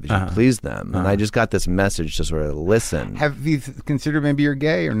survive. You please them. And I just got this message to sort of listen. Have you considered maybe you're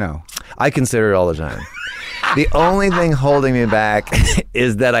gay or no? I consider it all the time. The only thing holding me back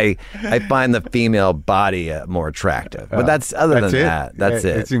is that I find the female body more attractive. But that's it. That's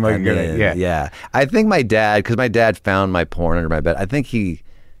it. It seemed like a good idea. Yeah. I think my dad, because my dad found my porn under my bed, I think he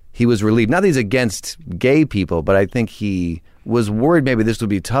was relieved. Not that he's against gay people, but I think he was worried maybe this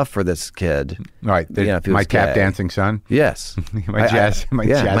would be tough for this kid. Right. My tap dancing son? Yes. my jazz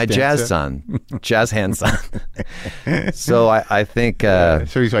son. Jazz hand son. So I think... so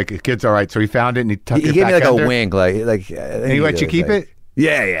he's like, the kid's all right. So he found it and he tucked it back gave me like under? A wink. And he let you keep it?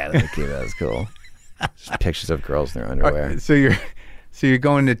 Yeah, let me keep it. That's cool. Just pictures of girls in their underwear. Right, so you're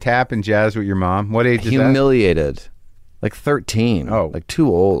going to tap and jazz with your mom. What age is that? Humiliated. Like 13. Oh. Like too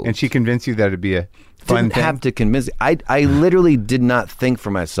old. And she convinced you that it'd be a fun Didn't have to convince me. I literally did not think for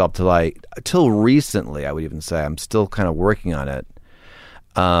myself till recently, I would even say. I'm still kind of working on it.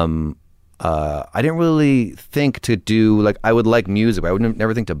 I didn't really think to do, like, I would like music, but I would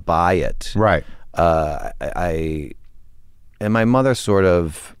never think to buy it. Right. And my mother sort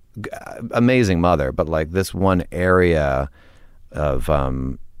of, amazing mother, but like this one area of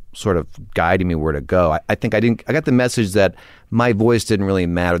sort of guiding me where to go. I think I got the message that my voice didn't really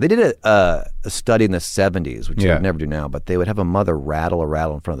matter. They did a study in the 70s, which they would never do now, but they would have a mother rattle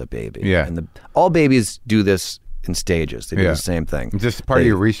in front of the baby. Yeah. And all babies do this in stages. They do the same thing. Is this part of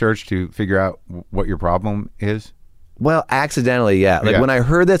your research to figure out what your problem is? Well, accidentally, yeah. Like when I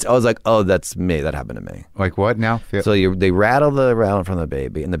heard this, I was like, "Oh, that's me. That happened to me." Like what now? So they rattle in front of the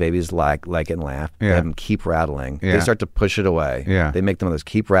baby, and the baby's like it and laugh. They have them keep rattling. They start to push it away. They make the mothers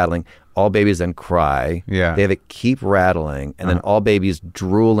keep rattling. All babies then cry. They have it keep rattling, and then all babies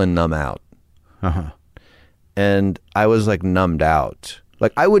drool and numb out. And I was like numbed out.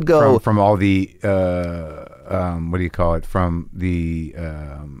 Like I would go from all the what do you call it? From the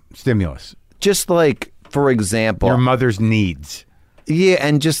stimulus. Just like, for example, your mother's needs. Yeah,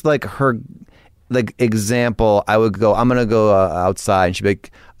 and just like her, like example, I would go. I'm gonna go outside, and she'd be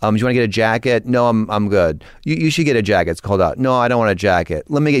like, "Do you want to get a jacket?" No, I'm good. You should get a jacket. It's cold out. No, I don't want a jacket.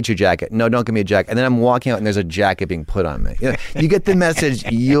 Let me get you a jacket. No, don't give me a jacket. And then I'm walking out, and there's a jacket being put on me. You get the message.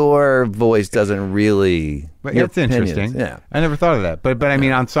 Your voice doesn't really. But it's interesting. Yeah, I never thought of that. But I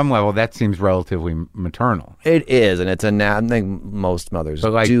mean, on some level, that seems relatively maternal. It is, and it's I think most mothers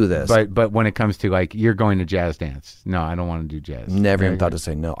do this. But when it comes to like you're going to jazz dance, no, I don't want to do jazz. Never even thought to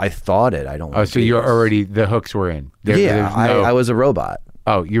say no. I thought it. I don't. Oh, so you're already the hooks were in. I was a robot.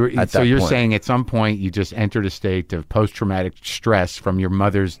 Oh, you're saying at some point you just entered a state of post-traumatic stress from your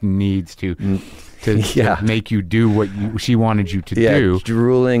mother's needs to make you do what she wanted you to do.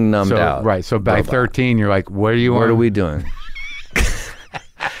 Drooling, numbed out. Right. So by 13, you're like, what are we doing?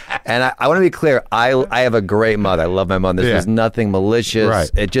 And I want to be clear. I have a great mother. I love my mother. This was nothing malicious. Right.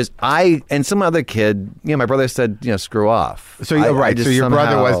 It just and some other kid. My brother said, screw off. So your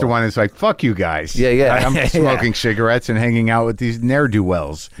brother was the one that's like, fuck you guys. Yeah. I'm smoking cigarettes and hanging out with these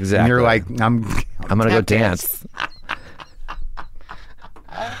ne'er-do-wells. Exactly. And you're like, I'm gonna go dance.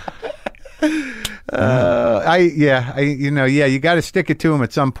 You got to stick it to him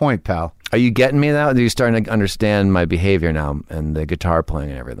at some point, pal. Are you getting me now? Are you starting to understand my behavior now and the guitar playing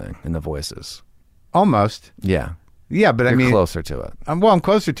and everything and the voices? Almost. Yeah. Yeah, but You're closer to it. I'm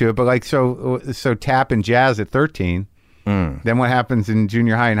closer to it, but like so tap and jazz at 13. Then what happens in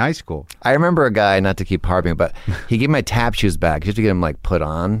junior high and high school? I remember a guy, not to keep harping, but he gave me my tap shoes back just to get them like put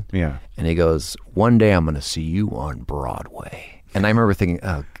on. Yeah. And he goes, "One day I'm going to see you on Broadway." And I remember thinking,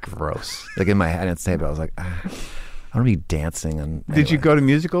 "Oh, gross!" Like in my head, I didn't say it, but I was like, I want to be dancing. And did you go to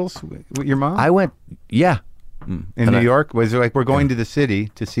musicals with your mom? I went, yeah. In New York? Was it like we're going to the city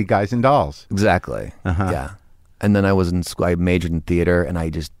to see Guys and Dolls? Exactly. Yeah. And then I was in school. I majored in theater, and I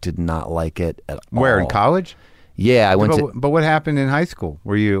just did not like it at all. Where, in college? Yeah, I went But what happened in high school?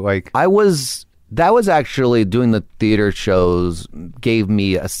 Were you like? That was actually doing the theater shows gave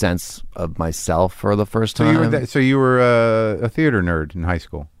me a sense of myself for the first time. So you were a theater nerd in high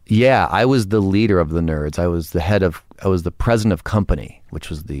school? Yeah, I was the leader of the nerds. I was the president of company, which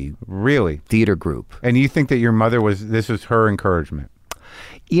was the theater group. And you think that your mother this was her encouragement?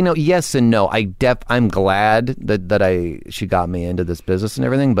 Yes and no. I'm glad that she got me into this business and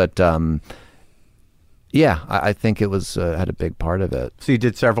everything, but I think it was had a big part of it. So you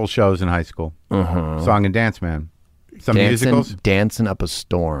did several shows in high school. Song and Dance Man. Some musicals? Dancing Up a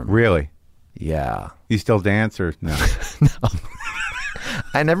Storm. Really? Yeah. You still dance or no? No.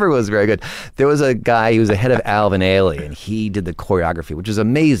 I never was very good. There was a guy, he was the head of Alvin Ailey, and he did the choreography, which is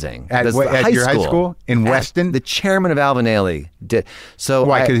amazing. At your high school? In Weston? The chairman of Alvin Ailey did. So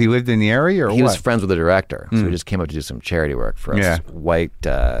why, because he lived in the area, or he was friends with the director, so he just came up to do some charity work for us white,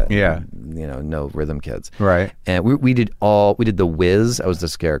 no rhythm kids. Right. And we did The Wiz, I was the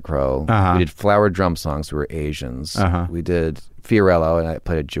Scarecrow. We did Flower Drum Songs, we were Asians. We did Fiorello, and I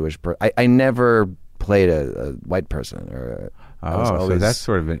played a Jewish person. I never played a white person or so that's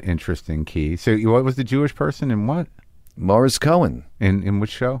sort of an interesting key. So what was the Jewish person in what? Morris Cohen. In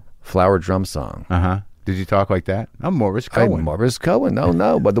which show? Flower Drum Song. Did you talk like that? I'm Morris Cohen. I'm Morris Cohen.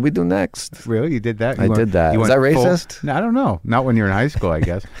 No. What do we do next? Really? You did that? I did that. Was that racist? No, I don't know. Not when you're in high school, I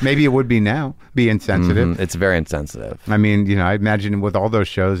guess. Maybe it would be now. Be insensitive. It's very insensitive. I mean, I imagine with all those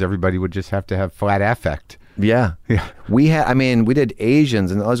shows, everybody would just have to have flat affect. Yeah. We did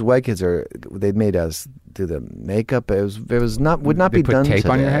Asians, and those white kids they made us do the makeup. Would not be done today. They put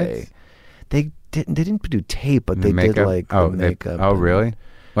tape on your heads? They didn't do tape, but they did like the makeup. Really?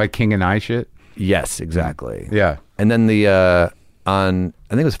 Like King and I shit? Yes, exactly. Yeah. And then I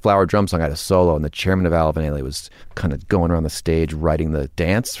think it was Flower Drum Song, I had a solo, and the chairman of Alvin Ailey was kind of going around the stage writing the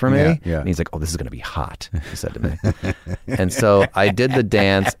dance for me. Yeah. And he's like, "Oh, this is going to be hot," he said to me. And so I did the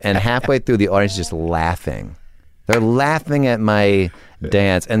dance, and halfway through, the audience is just laughing. They're laughing at my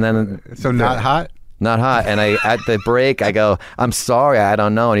dance, and then not hot. Not hot. And at the break, I go, "I'm sorry, I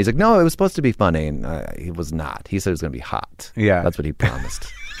don't know." And he's like, "No, it was supposed to be funny." And it was not. He said it was going to be hot. Yeah, that's what he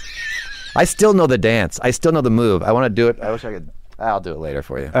promised. I still know the dance. I still know the move. I want to do it. I wish I could. I'll do it later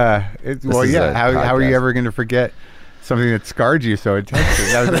for you. How are you ever going to forget something that scarred you so intensely.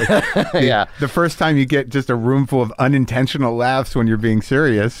 That was like, the first time you get just a room full of unintentional laughs when you're being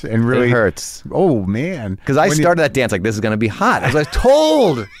serious and really it hurts. Oh man! Because I started that dance like this is going to be hot. As I was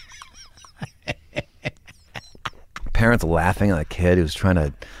told. Parents laughing at a kid who's trying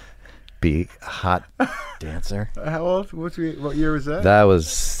to be a hot dancer. How old? What year was that? That was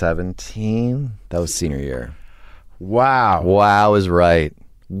 17. That was senior year. Wow. Wow is right.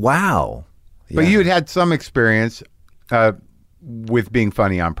 Wow. But you had some experience with being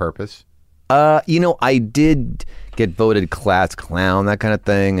funny on purpose. I did get voted class clown, that kind of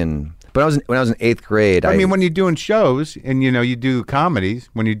thing, but when I was in 8th grade, I mean, when you're doing shows and you do comedies,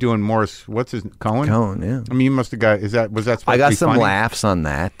 when you're doing Morris, what's his Cohen? Cohen, yeah. I mean, you must have got. Was that supposed I got to be some funny? laughs on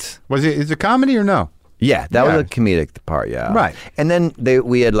that. Is it comedy or no? Yeah, that was a comedic part. Yeah, right. And then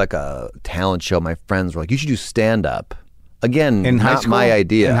we had like a talent show. My friends were like, "You should do stand up." Again, in high not school? My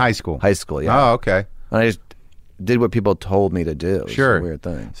idea. In high school. High school, yeah. Oh, okay. And I just did what people told me to do. Sure. It's a weird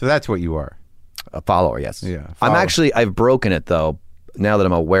thing. So that's what you are. A follower, yes. Yeah. I've broken it though. Now that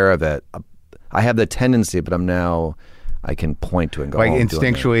I'm aware of it, I have the tendency, but I can point to it and go, like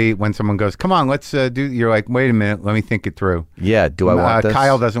instinctually when someone goes, come on, let's do, you're like, wait a minute, let me think it through. Yeah, do I want this?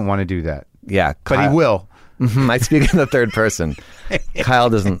 Kyle doesn't want to do that. Yeah. But he will. I speak in the third person. Kyle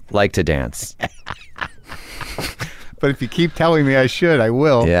doesn't like to dance. But if you keep telling me I should, I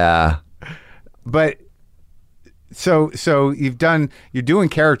will. Yeah. But so you're doing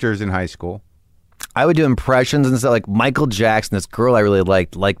characters in high school. I would do impressions and stuff like Michael Jackson. This girl I really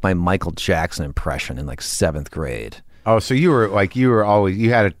liked my Michael Jackson impression in like 7th grade. Oh, so you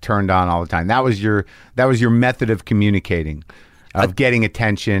had it turned on all the time. That was your method of communicating, of getting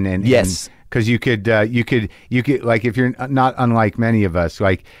attention and yes, because you could like, if you're not unlike many of us,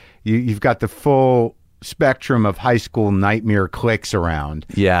 like you've got the full spectrum of high school nightmare cliques around.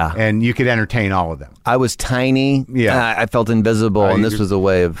 Yeah. And you could entertain all of them. I was tiny. Yeah. I felt invisible, and this was a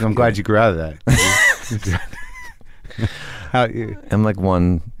way of... I'm glad you grew out of that. I'm like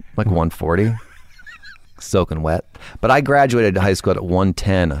 140. Soaking wet. But I graduated high school at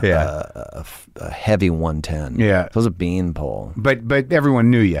 110. A heavy 110. Yeah. So it was a beanpole. But everyone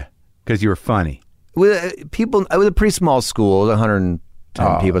knew you because you were funny. I was a pretty small school. It was 110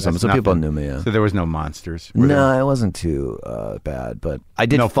 people or something, so people knew me. Yeah. So there was no monsters? No, it wasn't too bad, but I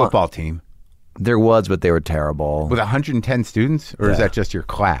did... No football team? There was, but they were terrible. With 110 students? Or is that just your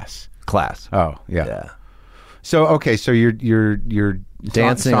class? Class. Oh, yeah. Yeah. So, okay, so you're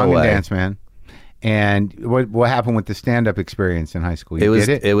dancing song away. And dance man. And what happened with the stand-up experience in high school? You did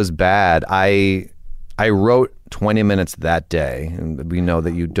it? It was bad. I wrote 20 minutes that day, and we know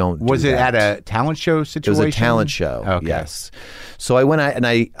that you don't do Was it that. at a talent show situation? It was a talent show, okay. Yes. So I went and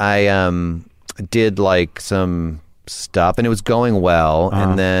I did like some stuff, and it was going well,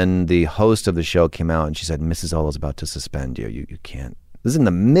 and then the host of the show came out, and she said, Mrs. Ola's about to suspend you. You can't. This is in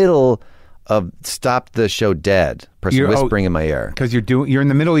the middle of stop the show dead. Person whispering in my ear. Because you're in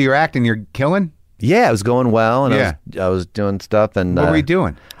the middle of your act and you're killing? Yeah, it was going well, and I was doing stuff. And what were you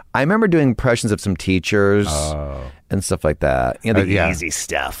doing? I remember doing impressions of some teachers and stuff like that. The easy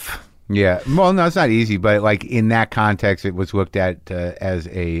stuff. Yeah. Well, no, it's not easy, but like in that context, it was looked at as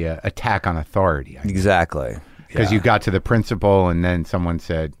a attack on authority. Exactly. Because you got to the principal and then someone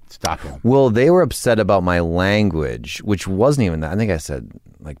said, stop him. Well, they were upset about my language, which wasn't even that. I think I said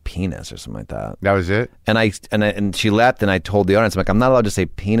like penis or something like that. That was it? And she left, and I told the audience, I'm like, I'm not allowed to say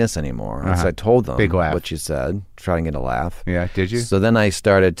penis anymore. So I told them what she said, trying to get a laugh. Yeah, did you? So then I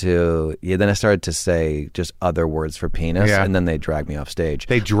started to say just other words for penis, and then they dragged me off stage.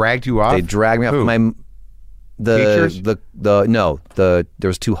 They dragged you off? They dragged me off. Teachers? There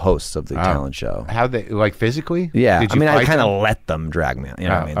was 2 hosts of the talent show. How they, like physically? Yeah. I kind of let them drag me. You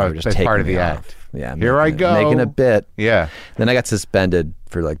know what I mean? They were just taking part of me the off. act. Yeah. Here I go. Making a bit. Yeah. Then I got suspended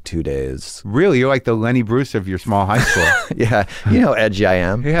for like 2 days. Really? You're like the Lenny Bruce of your small high school. Yeah. You know how edgy I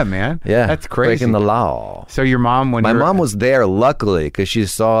am. Yeah, man. Yeah. That's crazy. Breaking the law. So your mom, My mom was there, luckily, because she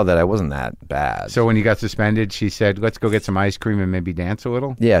saw that I wasn't that bad. So when you got suspended, she said, let's go get some ice cream and maybe dance a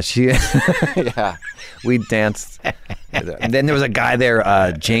little? Yeah, yeah. We danced. And then there was a guy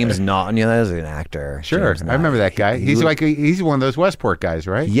there, James Naughton. You know, that was an actor. Sure. I remember that guy. He's one of those Westport guys,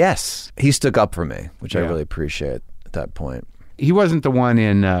 right? Yes. He stuck up for me, which I really appreciate at that point. He wasn't the one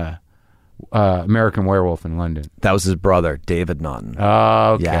in American Werewolf in London. That was his brother, David Naughton.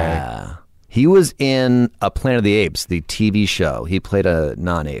 Oh, okay. Yeah. He was in Planet of the Apes, the TV show. He played a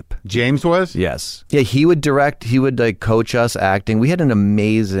non-ape. James was? Yes. Yeah, he would direct, he would like coach us acting. We had an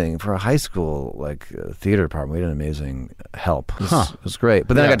amazing, for a high school like theater department, we had an amazing help. It was great.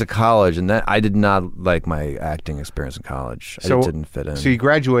 But then I got to college and then I did not like my acting experience in college. I just didn't fit in. So you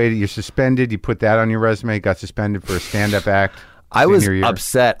graduated, you're suspended, you put that on your resume, got suspended for a stand-up act. I was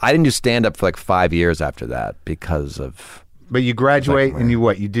upset. I didn't do stand-up for like 5 years after that because of... But you graduate and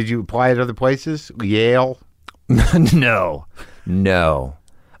did you apply at other places? Yale? No.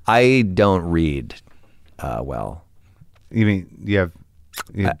 I don't read well. You mean you're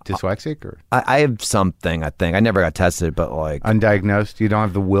dyslexic or? I have something, I think. I never got tested, but like... Undiagnosed? You don't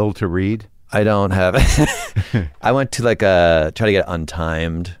have the will to read? I don't have... I went to like try to get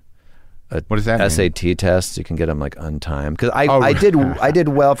untimed. What does that mean? SAT tests, you can get them like untimed. Because I did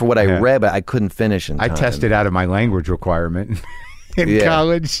well for what I read, but I couldn't finish in time. I tested out of my language requirement in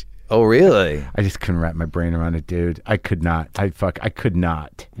college. Oh, really? I just couldn't wrap my brain around it, dude. I could not. I could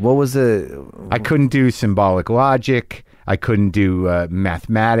not. What was it? I couldn't do symbolic logic. I couldn't do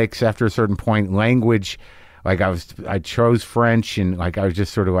mathematics after a certain point. Language, like I chose French, and like I was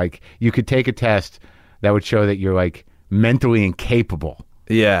just sort of like, you could take a test that would show that you're like mentally incapable.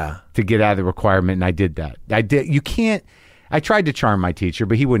 Yeah. To get out of the requirement, and I did that. I tried to charm my teacher,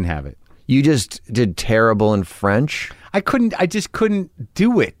 but he wouldn't have it. You just did terrible in French? I just couldn't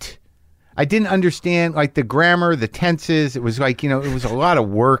do it. I didn't understand like the grammar, the tenses. It was like, it was a lot of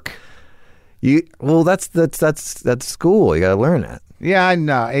work. That's school. You got to learn it. Yeah, I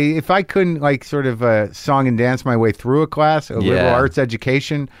know. If I couldn't like sort of song and dance my way through a class, a liberal arts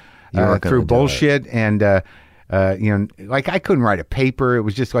education, through bullshit and like I couldn't write a paper. It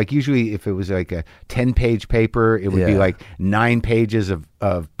was just like, usually if it was like a 10-page paper, it would be like 9 pages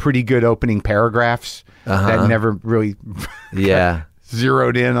of pretty good opening paragraphs that never really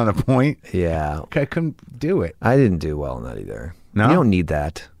zeroed in on a point. Yeah. I couldn't do it. I didn't do well in that either. No? You don't need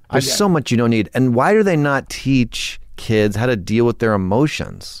that. There's so much you don't need. And why do they not teach kids how to deal with their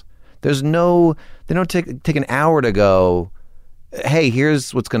emotions? They don't take an hour to go, hey,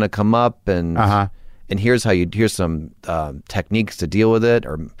 here's what's going to come up and here's some techniques to deal with it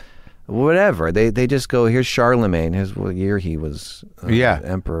or whatever. They just go, here's Charlemagne, here's what year he was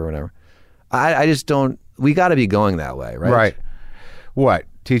emperor or whatever. I just don't, we got to be going that way, right? Right. What?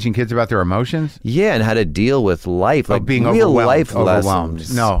 Teaching kids about their emotions? Yeah, and how to deal with life, like being real life overwhelmed.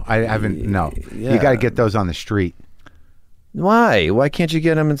 lessons. No, I haven't. No, you got to get those on the street. Why? Why can't you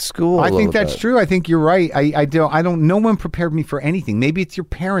get them in school? I think that's true. I think you're right. I don't. No one prepared me for anything. Maybe it's your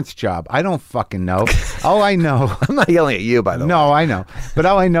parents' job. I don't fucking know. All I know. I'm not yelling at you, by the way. No, I know. But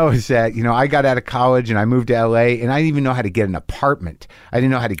all I know is that I got out of college and I moved to LA, and I didn't even know how to get an apartment. I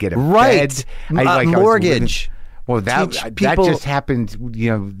didn't know how to get a bed. Mortgage. Well, that just happened.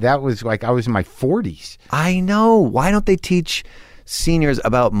 That was like I was in my 40s. I know. Why don't they teach seniors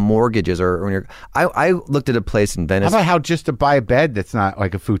about mortgages or when I looked at a place in Venice. How about how just to buy a bed that's not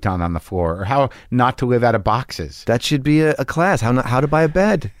like a futon on the floor, or how not to live out of boxes? That should be a class. How to buy a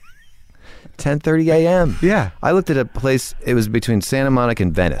bed. 10:30 a.m. Yeah. I looked at a place. It was between Santa Monica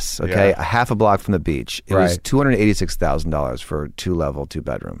and Venice. Okay, a half a block from the beach. It was $286,000 for 2-level,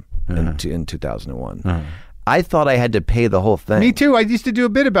 2-bedroom in 2001. I thought I had to pay the whole thing. Me too. I used to do a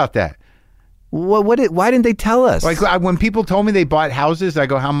bit about that. Why didn't they tell us? Like when people told me they bought houses, I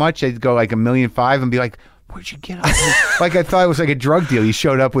go, how much? They'd go like $1.5 million and be like, where'd you get it? Like I thought it was like a drug deal. You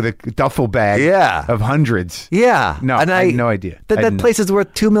showed up with a duffel bag of hundreds. Yeah. No, I had no idea. That place is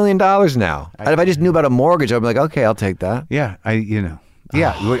worth $2 million now. And if I just knew about a mortgage, I'd be like, okay, I'll take that. Yeah, at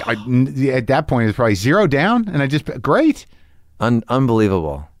that point, it was probably zero down, and I just, great.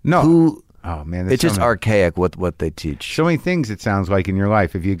 Unbelievable. No. Oh man, it's just archaic what they teach. So many things it sounds like in your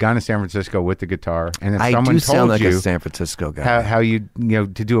life. If you'd gone to San Francisco with the guitar, and if someone told sound like a San Francisco guy, how you to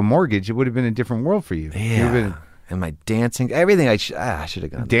do a mortgage, it would have been a different world for you. Yeah, and my dancing, everything. I should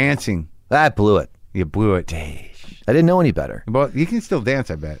have gone dancing. I blew it. You blew it. I didn't know any better. Well, you can still dance,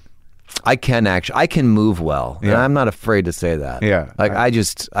 I bet. I can actually. I can move well. Yeah. And I'm not afraid to say that. Yeah. Like I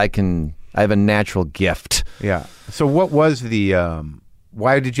have a natural gift. Yeah. So what was the?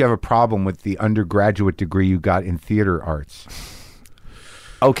 Why did you have a problem with the undergraduate degree you got in theater arts?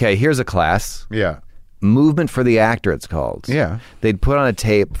 Okay, here's a class. Yeah. Movement for the Actor, it's called. Yeah. They'd put on a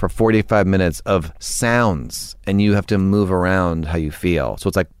tape for 45 minutes of sounds, and you have to move around how you feel. So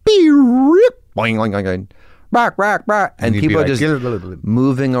it's like, boing, boing, boing, bark, bark, bark, and people are just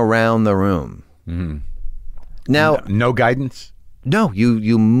moving around the room. Mm-hmm. Now, no guidance? No,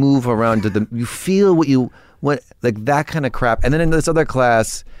 you move around you feel what like that kind of crap. And then in this other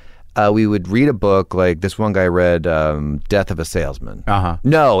class, we would read a book. Like this one guy read Death of a Salesman.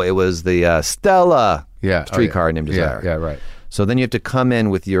 No, it was the Stella Streetcar Named Desire. Yeah, right. So then you have to come in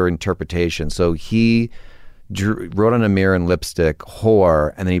with your interpretation. So he wrote on a mirror in lipstick,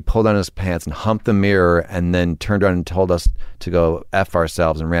 whore, and then he pulled down his pants and humped the mirror and then turned around and told us to go F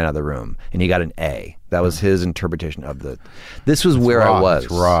ourselves and ran out of the room. And he got an A. That was his interpretation of this was where I was.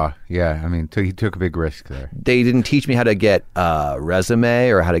 It's raw. Yeah, I mean, he took a big risk there. They didn't teach me how to get a resume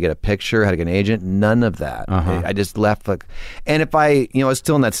or how to get a picture, how to get an agent, none of that. I just left and if I was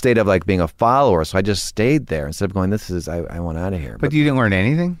still in that state of like being a follower, so I just stayed there instead of going, I want out of here. But you didn't learn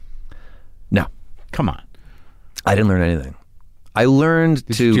anything? No. Come on. I didn't learn anything. I learned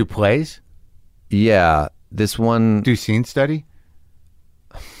Did you do plays? Yeah. This one... Do scene study?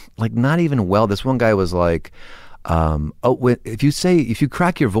 Like, not even well. This one guy was like, if you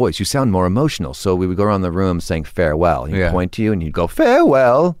crack your voice, you sound more emotional. So we would go around the room saying farewell. He'd point to you and you'd go,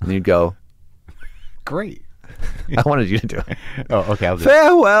 farewell. And you'd go... Great. I wanted you to do it. Oh, okay.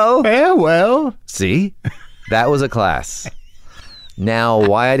 Farewell. Farewell. See? That was a class. Now,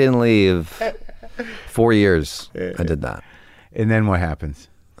 why I didn't leave... 4 years I did that. And then what happens?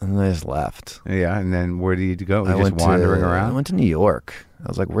 And I just left. Yeah, and then where did you go? Just wandering around? I went to New York. I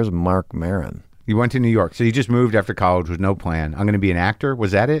was like, where's Marc Maron? You went to New York. So you just moved after college with no plan. I'm going to be an actor?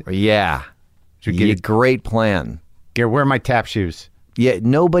 Was that it? Yeah. Great plan. Where are my tap shoes? Yeah,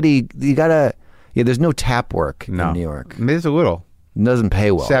 there's no tap work in New York. There's a little. It doesn't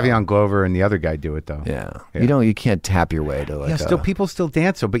pay well. Savion Glover and the other guy do it though. Yeah. You can't tap your way to like people still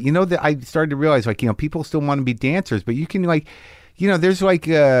dance though. But that I started to realize people still want to be dancers, but you can there's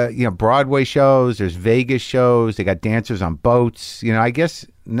Broadway shows, there's Vegas shows, they got dancers on boats. I guess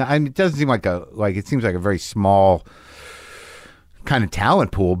it doesn't seem it seems like a very small kind of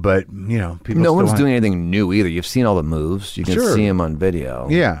talent pool, but people no one's doing anything new either. You've seen all the moves. You can see them on video.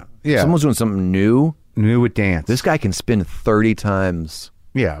 Yeah. Someone's doing something new with dance. This guy can spin 30 times.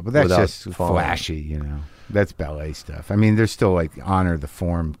 Yeah, but that's just flashy, That's ballet stuff. I mean, there's still honor the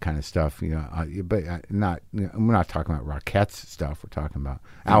form kind of stuff, but not. We're not talking about Rockettes stuff. We're talking about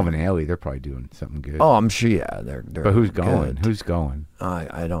Alvin Ailey. They're probably doing something good. Oh, I'm sure. Yeah, they're. But who's going? Good. Who's going?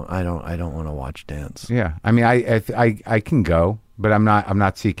 I don't want to watch dance. Yeah, I mean, I can go, but I'm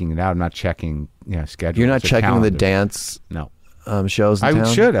not seeking it out. I'm not checking schedules. You're not checking calendars. The dance. No. Shows. In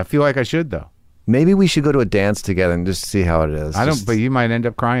town? Should. I feel like I should though. Maybe we should go to a dance together and just see how it is. But you might end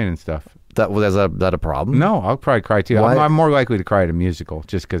up crying and stuff. Is that a problem? No, I'll probably cry too. I'm more likely to cry at a musical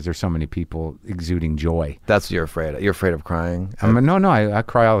just because there's so many people exuding joy. That's what you're afraid of. You're afraid of crying? No, I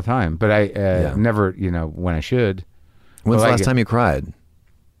cry all the time, but I never, when I should. When's the last time you cried?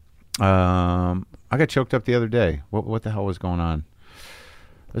 I got choked up the other day. What the hell was going on?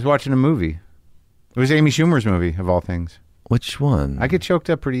 I was watching a movie. It was Amy Schumer's movie, of all things. Which one? I get choked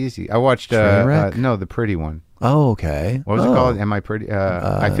up pretty easy. I watched the Pretty one. Oh, okay. What was it called? Am I Pretty?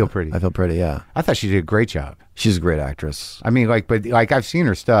 I Feel Pretty. I Feel Pretty. Yeah. I thought she did a great job. She's a great actress. I mean, but I've seen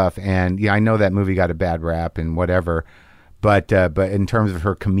her stuff, and I know that movie got a bad rap and whatever, but in terms of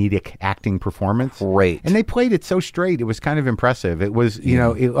her comedic acting performance, great. And they played it so straight. It was kind of impressive. It was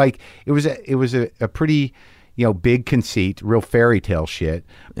it was a pretty. Big conceit, real fairy tale shit.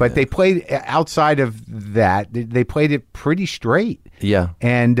 But they played outside of that. They played it pretty straight. Yeah,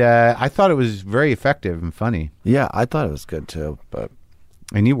 and I thought it was very effective and funny. Yeah, I thought it was good too.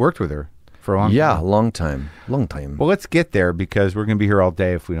 And you worked with her for a long time. Yeah, long time. Well, let's get there because we're going to be here all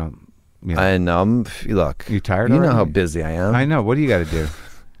day if we don't. I know. Look, you tired? You already? Know how busy I am. I know. What do you got to do?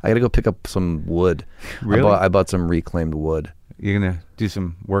 I got to go pick up some wood. Really? I bought some reclaimed wood. You're going to do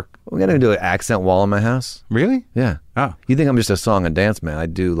some work? We're going to do an accent wall in my house. Really? Yeah. Oh. You think I'm just a song and dance man. I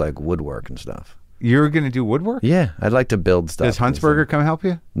do woodwork and stuff. You're going to do woodwork? Yeah. I'd like to build stuff. Does Huntsberger come help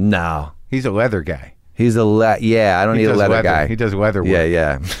you? No. He's a leather guy. He's I don't need a leather guy. He does leather work.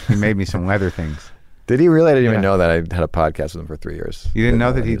 Yeah. He made me some leather things. Did he really? I didn't even know that. I had a podcast with him for 3 years. You didn't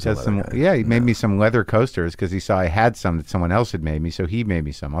know that he does some... Yeah, he made me some leather coasters because he saw I had some that someone else had made me, so he made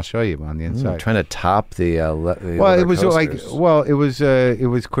me some. I'll show you on the inside. Trying to top the well, it was coasters. it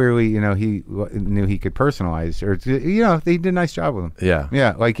was clearly, he knew he could personalize, or they did a nice job with them. Yeah.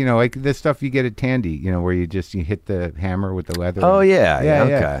 Yeah, like the stuff you get at Tandy, where you hit the hammer with the leather. Oh, yeah.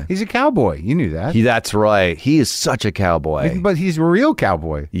 Okay. He's a cowboy. You knew that. That's right. He is such a cowboy. But he's a real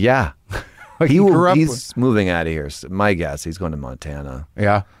cowboy. Yeah. He's moving out of here. My guess, he's going to Montana.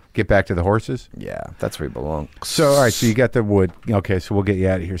 Yeah, get back to the horses. Yeah, that's where he belongs. So, all right, so you got the wood. Okay, so we'll get you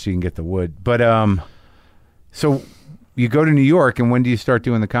out of here so you can get the wood. But so you go to New York, and when do you start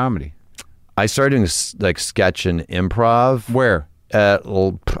doing the comedy? I started doing sketch and improv. Where?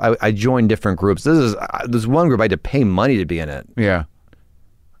 I joined different groups. There's one group I had to pay money to be in it. Yeah.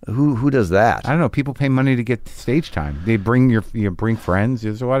 Who does that? I don't know. People pay money to get stage time. They bring bring friends.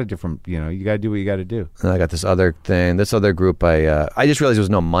 There's a lot of different. You got to do what you got to do. And I got this other thing. This other group. I just realized there was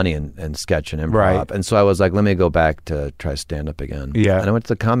no money in sketch and improv, right. And so I was like, let me go back to try stand up again. Yeah. And I went to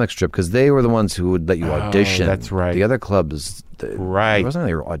the comic strip because they were the ones who would let you audition. That's right. The other clubs, right. It wasn't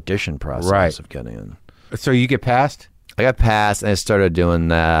really an audition process of getting in. So you get passed. I got passed, and I started doing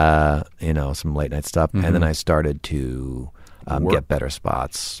some late night stuff, and then I started to get better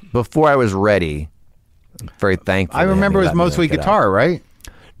spots. Before I was ready, very thankful. I remember it was mostly guitar, right?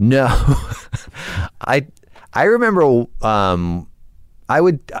 No, I remember.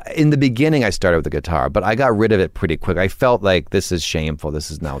 In the beginning, I started with the guitar, but I got rid of it pretty quick. I felt like this is shameful.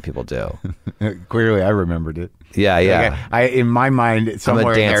 This is not what people do. Clearly, I remembered it. Yeah. Like in my mind, somewhere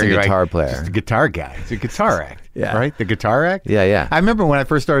I'm a dancing in there, guitar player. Just a guitar guy. It's a guitar act. Yeah. Right? The guitar act? Yeah. I remember when I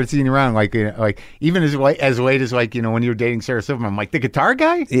first started seeing you around, like even as late as like, when you were dating Sarah Silverman, I'm like, the guitar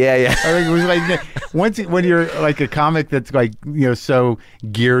guy? Yeah. I think it was like, when you're like a comic that's like, so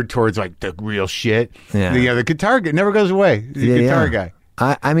geared towards like the real shit, the guitar guy never goes away. The guitar guy.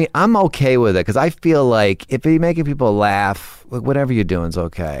 I mean, I'm okay with it because I feel like if you're making people laugh, like whatever you're doing is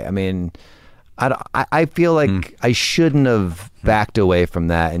okay. I mean, I feel like I shouldn't have backed away from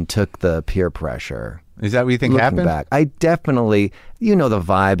that and took the peer pressure. Is that what you think happened? Back, I definitely, the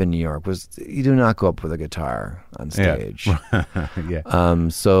vibe in New York was you do not go up with a guitar on stage. Yeah.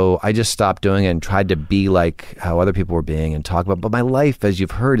 So I just stopped doing it and tried to be like how other people were being and talk about. But my life, as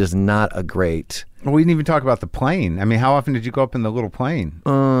you've heard, is not a great. Well, we didn't even talk about the plane. I mean, how often did you go up in the little plane?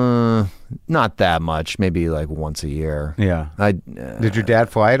 Not that much. Maybe like once a year. Yeah. Did your dad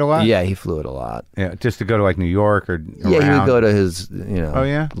fly it a lot? Yeah, he flew it a lot. Yeah, just to go to like New York or around. Yeah, he would go to his,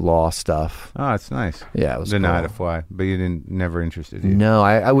 law stuff. Oh, that's nice. Yeah, it was Didn't cool. know how to fly, but you never interested. No,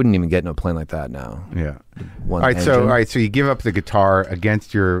 I wouldn't even get in a plane like that now. Yeah. All right, so you give up the guitar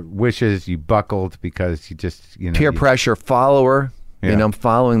against your wishes. You buckled because you just peer pressure, follower. Yeah. I'm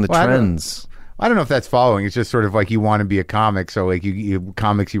following the trends. I don't know if that's following. It's just sort of like you want to be a comic, so like you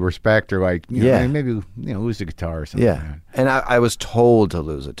comics you respect, or like maybe lose the guitar or something. Yeah, and I was told to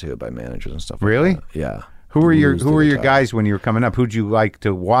lose it too by managers and stuff. Really? Like that. Yeah. Who were your guys when you were coming up? Who'd you like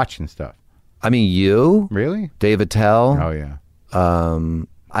to watch and stuff? I mean, you really? Dave Attell. Oh yeah.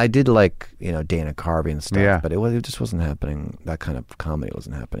 I did like Dana Carvey and stuff, yeah. but it just wasn't happening. That kind of comedy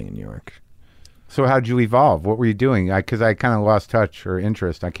wasn't happening in New York. So how'd you evolve? What were you doing? Because I kind of lost touch or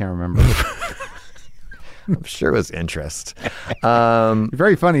interest. I can't remember. I'm sure it was interest. You're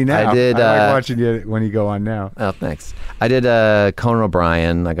very funny now. I did. I like watching you when you go on now. Oh, thanks. I did Conan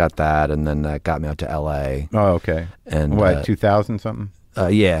O'Brien. I got that, and then that got me out to L.A. Oh, okay. And what, 2000 something?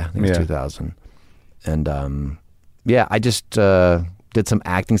 Yeah, I think it was 2000. And I just did some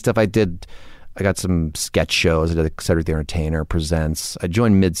acting stuff. I got some sketch shows. I did Cedric the Entertainer Presents. I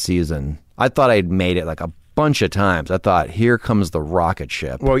joined mid-season. I thought I'd made it like a bunch of times. I thought, here comes the rocket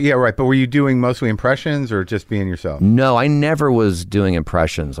ship. Well, yeah, right. But were you doing mostly impressions or just being yourself? No, I never was doing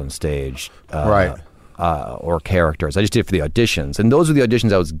impressions on stage. Right. Or characters. I just did it for the auditions. And those were the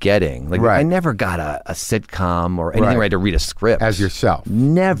auditions I was getting. Like, right. I never got a sitcom or anything where I had to read a script. As yourself?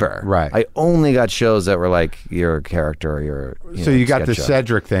 Never. Right. I only got shows that were like your character or your So you got the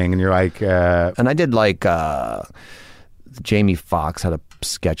Cedric thing and you're like... And I did like... Jamie Foxx had a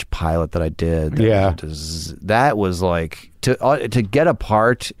sketch pilot that I did. That was like... To get a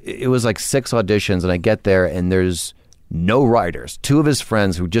part, it was like 6 auditions and I get there and there's no writers. 2 of his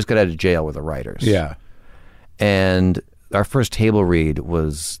friends who just got out of jail were the writers. Yeah. And our first table read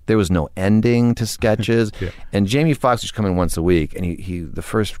there was no ending to sketches. Yeah. And Jamie Foxx was coming once a week, and he the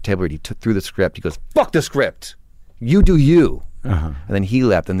first table read, he took through the script. He goes, "Fuck the script. You do you." Uh-huh. And then he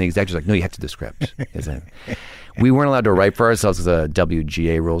left, and the executive was like, "No, you have to do the script." We weren't allowed to write for ourselves because of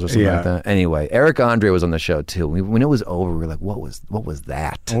WGA rules or something like that. Anyway, Eric Andre was on the show too. When it was over, we were like, "What was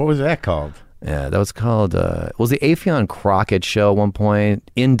that?" What was that called? Yeah, that was called, it was the Affion Crockett show at one point,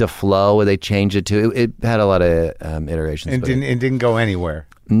 Into Flow, where they changed it to. It had a lot of iterations. And didn't go anywhere?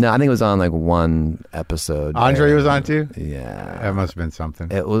 No, I think it was on like one episode. Andre was on too? Yeah. That must have been something.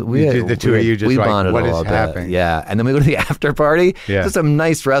 The two of you just like, what is happening? Bit. Yeah, and then we go to the after party. Yeah. It's a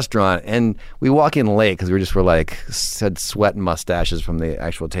nice restaurant, and we walk in late because we just were like, had sweat and mustaches from the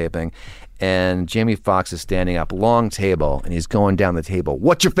actual taping. And Jamie Foxx is standing up, long table, and he's going down the table.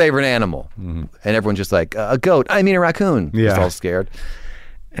 What's your favorite animal? Mm-hmm. And everyone's just like, a goat. I mean a raccoon. Yeah. Just all scared.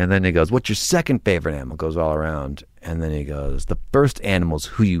 And then he goes, what's your second favorite animal? Goes all around. And then he goes, the first animal is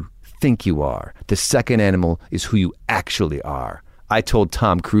who you think you are. The second animal is who you actually are. I told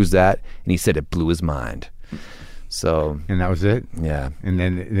Tom Cruise that, and he said it blew his mind. So. And that was it? Yeah. And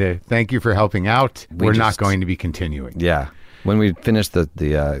then thank you for helping out. We're not going to be continuing. Yeah. When we finished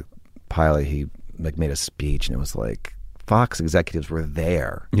the pilot, he like made a speech, and it was like Fox executives were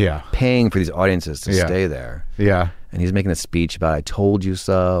there, paying for these audiences to stay there, and he's making a speech about "I told you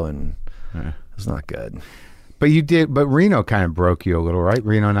so," and it was not good. But you did. But Reno kind of broke you a little, right?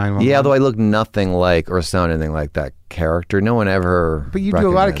 Reno 911. Yeah, although I look nothing like or sound anything like that character. No one ever. But you do a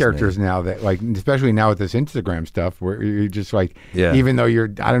lot of characters now that, like, especially now with this Instagram stuff, where you're just like, even though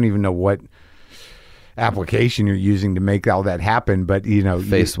I don't even know what application you're using to make all that happen, but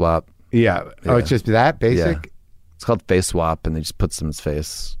face swap. Yeah. Oh, it's just that basic. Yeah. It's called face swap, and they just put someone's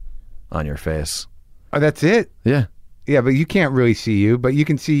face on your face. Oh, that's it. Yeah. Yeah, but you can't really see you, but you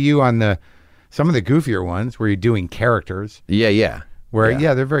can see you on some of the goofier ones where you're doing characters. Yeah. Where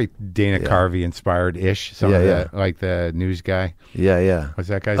they're very Dana Carvey inspired-ish. Some of the, like the news guy. Yeah. What's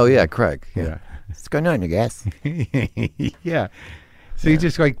that guy's name? Yeah, Craig. Yeah. What's going on, I guess? Yeah. So you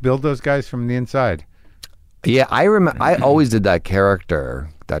just like build those guys from the inside. Yeah, I remember. I always did that character,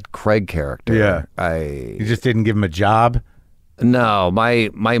 that Craig character. Yeah. You just didn't give him a job? No, my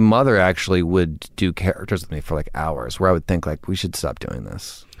mother actually would do characters with me for like hours, where I would think like, we should stop doing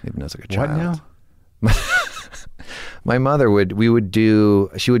this, even as like a child. What now? My mother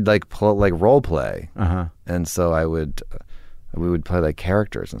she would like role play, and so we would play like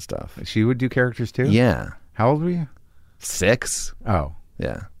characters and stuff. She would do characters too? Yeah. How old were you? 6. Oh.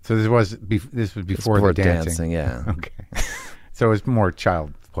 Yeah. So this was before the dancing. Yeah. Okay. So it was more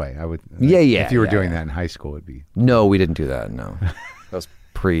child play. I would. Yeah. If you were doing that in high school, it'd be. No, we didn't do that. No, that was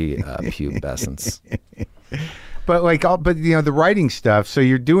pre-pubescence. But the writing stuff. So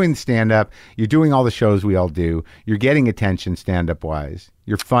you're doing stand up. You're doing all the shows we all do. You're getting attention stand up wise.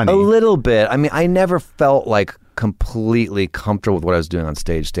 You're funny. A little bit. I mean, I never felt like completely comfortable with what I was doing on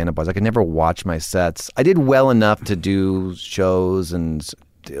stage stand up wise. I could never watch my sets. I did well enough to do shows and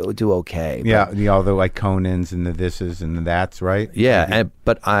do okay. Yeah, all the like Conans and the thises and the that's, right? Yeah,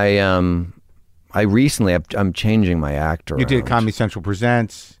 but I recently I'm changing my actor. You did Comedy Central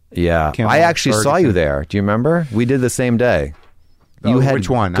Presents. Yeah, I actually saw you there. Do you remember? We did the same day. You had which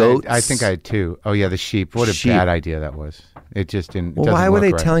one? Goats? I think I had 2. Oh yeah, the sheep. What a bad idea that was. It just didn't. Well, why were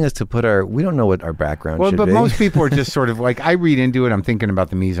they telling us to put we don't know what our background should be. Well, but most people are just sort of like, I read into it. I'm thinking about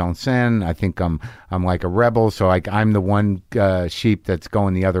the mise en scène. I think I'm like a rebel. So like I'm the one sheep that's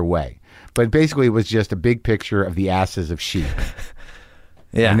going the other way. But basically, it was just a big picture of the asses of sheep.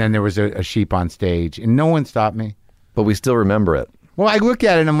 Yeah. And then there was a sheep on stage, and no one stopped me. But we still remember it. Well, I look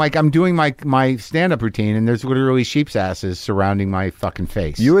at it and I'm like, I'm doing my stand-up routine, and there's literally sheep's asses surrounding my fucking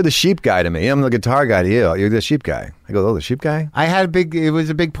face. You were the sheep guy to me. I'm the guitar guy to you. You're the sheep guy. I go, oh, the sheep guy? It was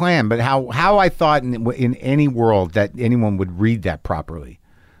a big plan, but how I thought in any world that anyone would read that properly,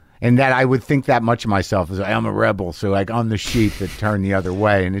 and that I would think that much of myself as I'm a rebel, so like I'm the sheep that turned the other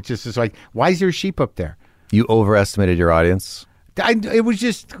way, and it's like, why is there a sheep up there? You overestimated your audience? It was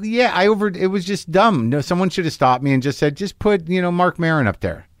just dumb. No, someone should have stopped me and just said, just put, Mark Maron up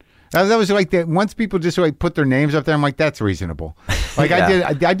there. That was like that. Once people just like put their names up there, I'm like, that's reasonable. Like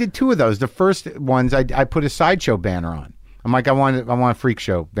I did 2 of those. The first ones, I put a sideshow banner on. I'm like, I want a freak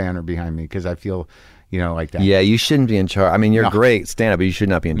show banner behind me because I feel, like that. Yeah, you shouldn't be in charge. I mean, you're great stand-up, but you should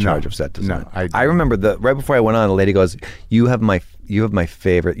not be in charge of set design. No, I remember right before I went on, the lady goes, you have my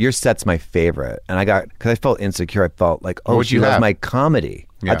favorite. Your set's my favorite. And because I felt insecure. I felt like, she loves my comedy.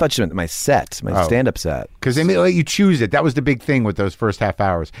 Yeah. I thought she meant my set, my stand-up set. Because they let you choose it. That was the big thing with those first half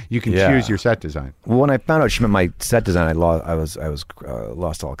hours. You can choose your set design. Well, when I found out she meant my set design, I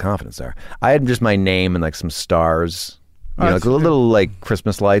lost all confidence there. I had just my name and like some stars, like little like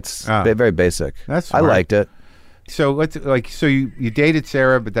Christmas lights, very basic. That's smart. I liked it. So you dated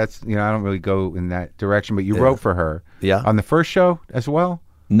Sarah, but that's I don't really go in that direction. But you wrote for her, on the first show as well.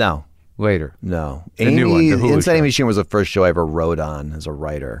 No. Later. No. The new one, the Hulu Inside show. Amy Sheehan was the first show I ever wrote on as a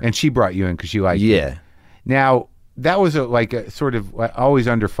writer. And she brought you in because she liked you. Now, that was a sort of always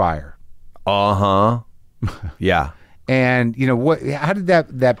under fire. Uh-huh. Yeah. And, how did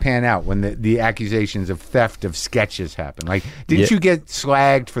that pan out when the accusations of theft of sketches happened? Like, didn't you get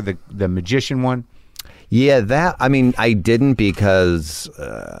slagged for the magician one? Yeah, I didn't because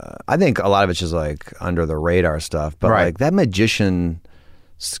I think a lot of it's just like under the radar stuff. But like that magician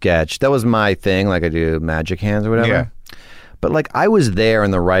sketch, that was my thing. Like I do magic hands or whatever. Yeah. But like I was there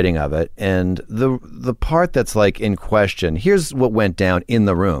in the writing of it, and the part that's like in question. Here's what went down in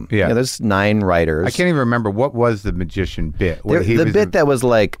the room. Yeah, there's 9 writers. I can't even remember what was the magician bit. The bit that was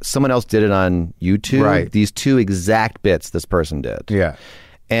like someone else did it on YouTube. Right. These 2 exact bits this person did. Yeah.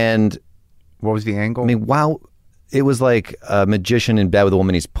 And what was the angle? I mean, wow. it was like a magician in bed with a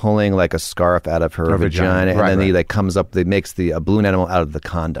woman. He's pulling like a scarf out of her vagina, and then he like comes up, he makes a balloon animal out of the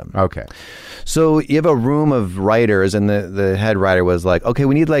condom. Okay. So you have a room of writers, and the head writer was like, okay,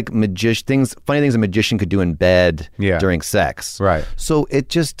 we need like funny things a magician could do in bed during sex. Right. So it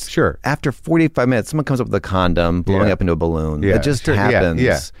just, after 45 minutes, someone comes up with a condom blowing up into a balloon. It just happens.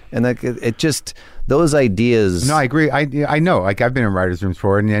 Yeah. And like it just, those ideas. No, I agree. I know. Like I've been in writers' rooms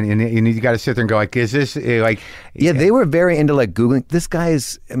before, and you got to sit there and go like, is this like? Yeah, they were very into like Googling. This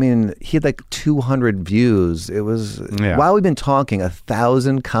guy's, I mean, he had like 200 views. It was, while we've been talking,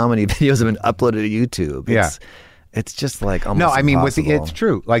 1,000 comedy videos have been uploaded to YouTube. It's just like almost no, I mean, impossible. it's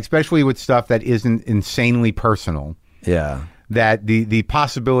true. Like, especially with stuff that isn't insanely personal. Yeah. That the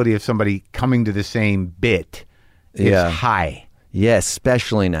possibility of somebody coming to the same bit is high. Yeah,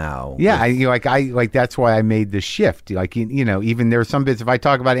 especially now. Yeah, I that's why I made the shift. Like, even there are some bits, if I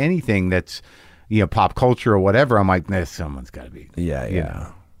talk about anything that's, pop culture or whatever, I'm like, someone's got to be. Yeah.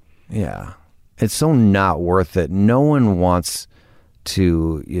 It's so not worth it. No one wants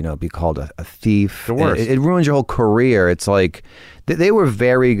to, be called a thief. The worst. It ruins your whole career. It's like, they were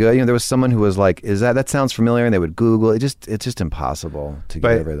very good. There was someone who was like, that sounds familiar? And they would Google. It's just impossible to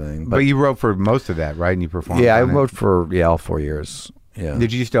get everything. But you wrote for most of that, right? And you performed. Yeah, I wrote for, all 4 years. Yeah.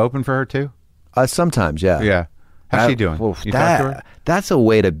 Did you used to open for her too? Sometimes, yeah. Yeah. How's she doing? Well, that's a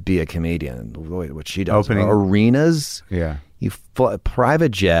way to be a comedian, what she does. Opening arenas. Yeah. You fly a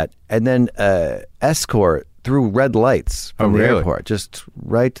private jet and then escort through red lights from the airport, just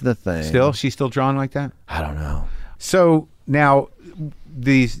right to the thing. She's still drawn like that? I don't know. So now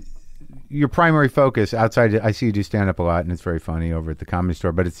your primary focus outside, I see you do stand up a lot and it's very funny over at the Comedy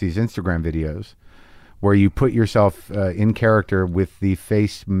Store, but it's these Instagram videos where you put yourself in character with the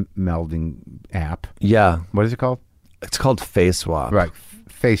face melding app. Yeah. What is it called? It's called Face Swap. Right.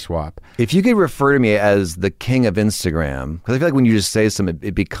 Face Swap. If you could refer to me as the king of Instagram, because I feel like when you just say something,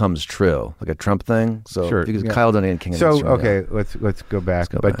 it becomes true, like a Trump thing. So sure, if you could Kyle Dunnigan, king of Instagram. So okay, let's go back,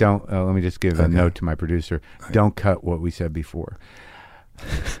 but don't. Let me just give a note to my producer. Right. Don't cut what we said before.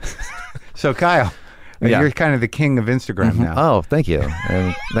 So Kyle, you're kind of the king of Instagram now. Oh, thank you.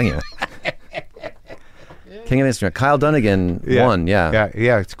 Thank you. King of Instagram. Kyle Dunnigan won, Yeah,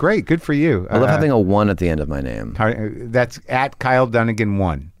 it's great. Good for you. I love having a 1 at the end of my name. That's at Kyle Dunnigan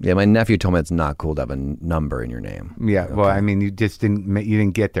 1. Yeah, my nephew told me it's not cool to have a number in your name. Yeah, well, I mean, you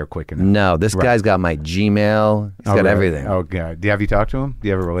didn't get there quick enough. No, this guy's got my Gmail. He's got everything. Oh, God. Have you talked to him? Do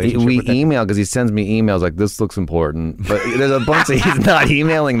you have a relationship with him? We email because he sends me emails like, this looks important. But there's a bunch of he's not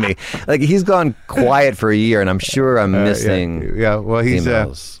emailing me. Like, he's gone quiet for a year, and I'm sure I'm missing well, he's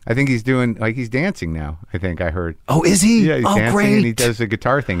emails. I think he's doing, he's dancing now, I think I heard. Oh, is he? Yeah, he's dancing, great. and he does a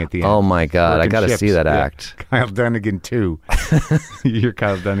guitar thing at the end. Oh, my God. I got to see that act. Kyle Dunnigan 2. You're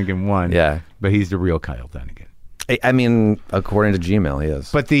Kyle Dunnigan 1. Yeah. But he's the real Kyle Dunnigan. I mean, according to Gmail, he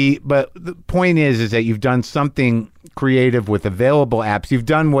is. But the point is that you've done something creative with available apps. You've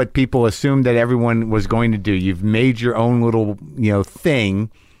done what people assumed that everyone was going to do. You've made your own little,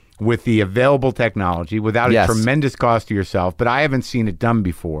 thing with the available technology without a tremendous cost to yourself. But I haven't seen it done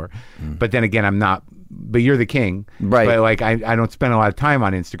before. But then again, I'm not. But you're the king, right? But like, I don't spend a lot of time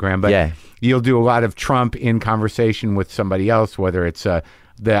on Instagram. But you'll do a lot of Trump in conversation with somebody else, whether it's I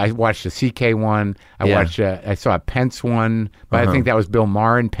watched the CK one. I saw a Pence one, but I think that was Bill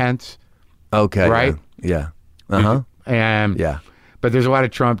Maher and Pence. Okay. Right? Yeah. But there's a lot of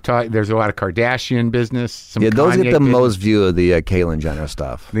Trump talk. There's a lot of Kardashian business. Some those Kanye get the business. most view of the Caitlyn Jenner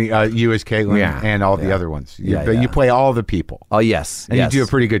stuff. The you as Caitlyn and all the other ones. But you play all the people. Oh, yes. And you do a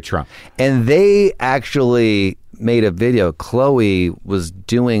pretty good Trump. And they actually made a video. Chloe was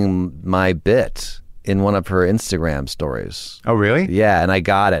doing my bit in one of her Instagram stories. Oh, really? Yeah, and I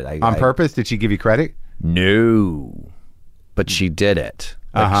got it. On purpose? Did she give you credit? No. But she did it.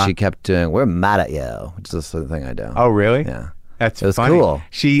 She kept doing, we're mad at you, which is the thing I do. Oh, really? Yeah. That's it was funny. Cool.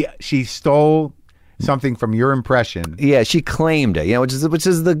 She stole something from your impression. Yeah, she claimed it, which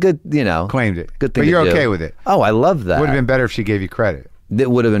is the good, Claimed it. Good thing But you're to okay do. with it. Oh, I love that. Would have been better if she gave you credit. It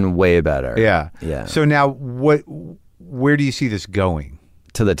would have been way better. Yeah. Yeah. So now where do you see this going?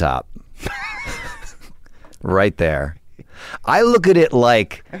 To the top. Right there. I look at it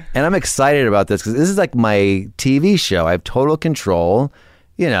like, and I'm excited about this because this is like my TV show. I have total control.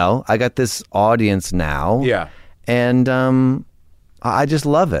 I got this audience now. Yeah. And I just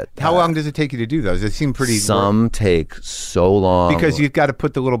love it. How long does it take you to do those? It seemed pretty. Some take so long because you've got to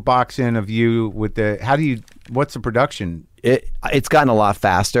put the little box in of you with the. What's the production? It's gotten a lot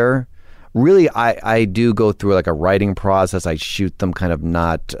faster. Really, I do go through like a writing process. I shoot them kind of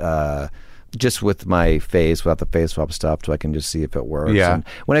not just with my face, without the face swap stuff, so I can just see if it works. Yeah. And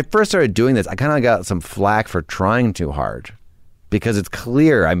when I first started doing this, I kind of got some flack for trying too hard, because it's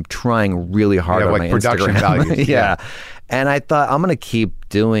clear I'm trying really hard on like my production Instagram. values. Yeah. And I thought, I'm going to keep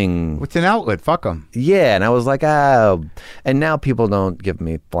doing... It's an outlet. Fuck them. Yeah. And I was like, oh. And now people don't give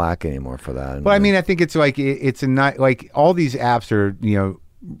me flack anymore for that. Well, I mean, I think it's like, it's a not like all these apps are,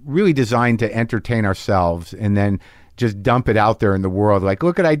 really designed to entertain ourselves and then just dump it out there in the world. Like,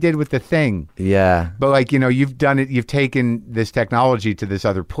 look what I did with the thing. Yeah. But like, you've done it. You've taken this technology to this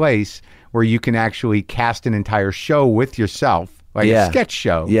other place where you can actually cast an entire show with yourself, like a sketch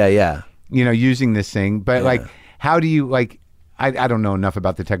show. Yeah, yeah. Using this thing. But like, how do you like? I don't know enough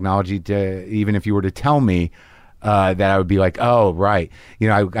about the technology to, even if you were to tell me that, I would be like, oh right,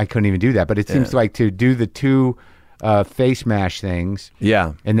 I couldn't even do that. But it seems like to do the two face mash things,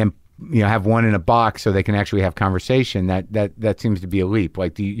 and then have one in a box so they can actually have conversation. That seems to be a leap.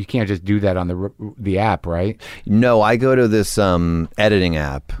 Like you can't just do that on the app, right? No, I go to this editing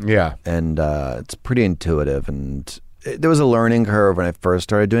app. Yeah, and it's pretty intuitive, and there was a learning curve when I first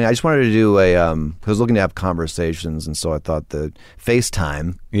started doing it. I just wanted to do I was looking to have conversations, and so I thought the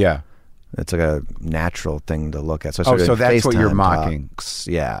FaceTime. Yeah, it's like a natural thing to look at. So so that's FaceTime what you're mocking. Talks.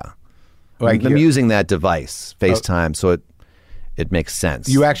 Yeah, like I'm using that device, FaceTime, so it makes sense.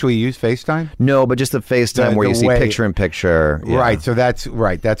 You actually use FaceTime? No, but just the FaceTime where you see picture in picture. Yeah. Right. So that's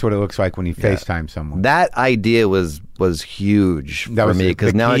right. That's what it looks like when you FaceTime someone. That idea was huge for me,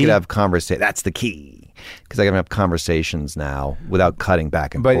 because now I could have conversation. That's the key. Because I can have conversations now without cutting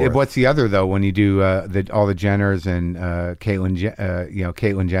back and forth. But what's the other though? When you do all the Jenners and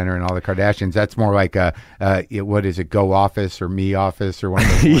Caitlyn Jenner and all the Kardashians, that's more like what is it? Go Office or Me Office or one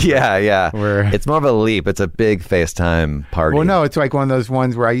of those. Yeah. Where it's more of a leap. It's a big FaceTime party. Well, no, it's like one of those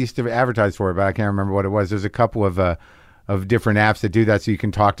ones where I used to advertise for it, but I can't remember what it was. There's a couple of different apps that do that, so you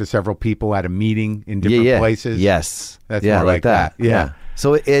can talk to several people at a meeting in different places. Yes, that's more like that. Yeah.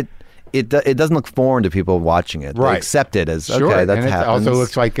 So it doesn't look foreign to people watching it. Right. They accept it as, sure. Okay, that happens. It also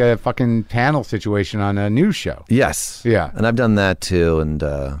looks like a fucking panel situation on a news show. Yes. Yeah. And I've done that too. And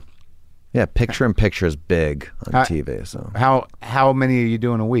picture in picture is big on TV. So how many are you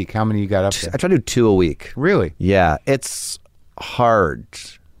doing a week? How many you got up there? I try to do 2 a week. Really? Yeah. It's hard.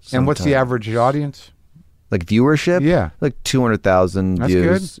 Sometimes. And what's the average audience? Like viewership? Yeah. Like 200,000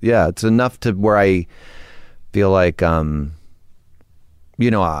 views. Good. Yeah. It's enough to where I feel like...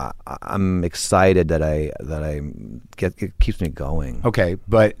 I'm excited that it keeps me going. Okay,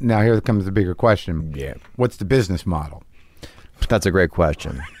 but now here comes the bigger question. Yeah. What's the business model? That's a great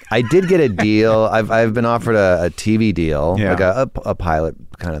question. I did get a deal. I've been offered a TV deal, like a pilot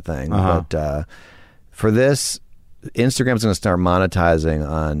kind of thing. But for this, Instagram's going to start monetizing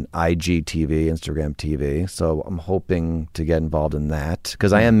on IGTV, Instagram TV. So I'm hoping to get involved in that,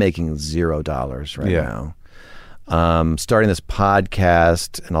 because I am making $0 right now. Starting this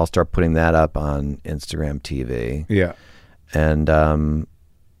podcast, and I'll start putting that up on Instagram TV. Yeah. And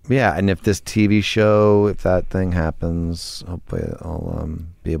and if this TV show, if that thing happens, hopefully I'll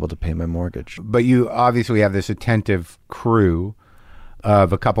be able to pay my mortgage. But you obviously have this attentive crew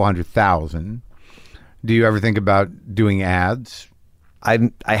of a couple 100,000. Do you ever think about doing ads? I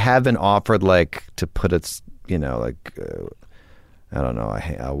have been offered to put it, I don't know,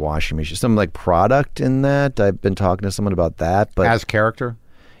 a washing machine, some product in that. I've been talking to someone about that. But as character?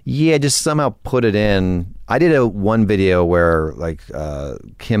 Yeah, just somehow put it in. I did one video where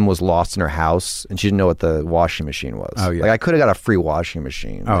Kim was lost in her house and she didn't know what the washing machine was. Oh yeah. I could have got a free washing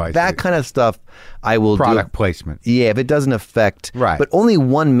machine. Oh, I that see. Kind of stuff I will do. Product placement. Yeah, if it doesn't affect. Right. But only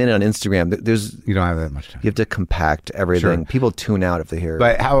 1 minute on Instagram. You don't have that much time. You have to compact everything. Sure. People tune out if they hear.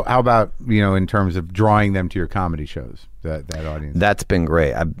 But how about in terms of drawing them to your comedy shows? That audience. That's been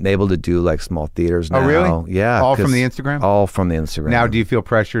great. I'm able to do small theaters now. Oh really? Yeah. All from the Instagram? All from the Instagram. Now, do you feel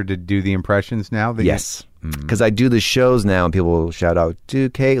pressure to do the impressions now? Yes. Because I do the shows now, and people will shout out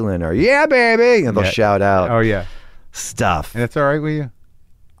to Caitlyn or "Yeah, baby," and they'll shout out. Oh yeah, stuff. And that's all right with you.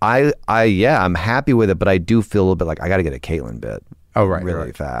 I'm happy with it, but I do feel a little bit like I got to get a Caitlyn bit. Oh right,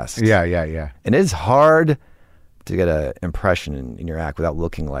 really fast. Yeah. And it's hard to get an impression in your act without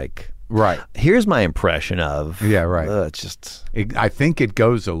looking like. Right. Here's my impression of. Yeah. Right. It's just. I think it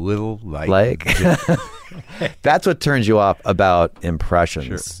goes a little like. That's what turns you off about impressions.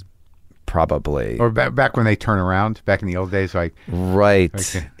 Sure. Probably. Or back when they turn around, back in the old days, right.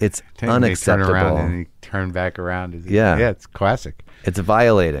 It's unacceptable. They turn around and they turn back around. Yeah, it's classic. It's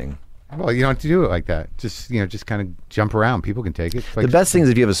violating. Well, you don't have to do it like that. Just kind of jump around. People can take it. The best thing is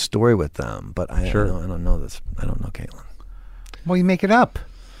if you have a story with them. But I don't know this. I don't know Caitlyn. Well, you make it up.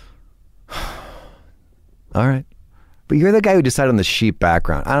 All right. But you're the guy who decided on the sheep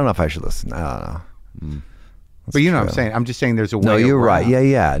background. I don't know if I should listen. I don't know. But you know what I'm saying? I'm just saying there's a way. No, you're around. right.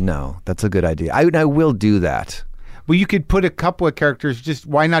 Yeah. No, that's a good idea. I will do that. Well, you could put a couple of characters. Just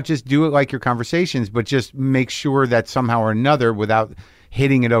why not just do it like your conversations, but just make sure that somehow or another, without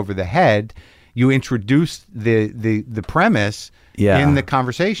hitting it over the head, you introduce the premise in the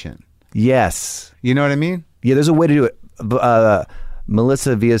conversation. Yes. You know what I mean? Yeah, there's a way to do it.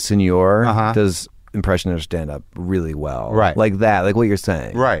 Melissa Villaseñor does impression of stand-up really well. Right. Like that, like what you're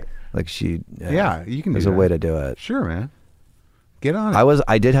saying. Right. Like she... Yeah, you can do that. There's a way to do it. Sure, man. Get on it.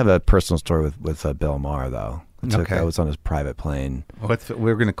 I did have a personal story with Bill Maher, though. Okay. I was on his private plane.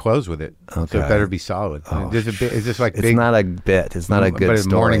 We're going to close with it. Okay. So it better be solid. Oh, Is this like it's big... not a bit. It's not a good story. But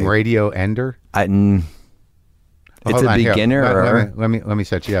a morning radio ender? It's a beginner. Let me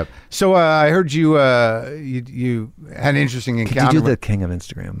set you up. So I heard you you had an interesting encounter. Could you do the king of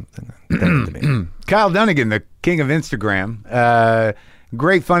Instagram thing? Kyle Dunnigan, the king of Instagram.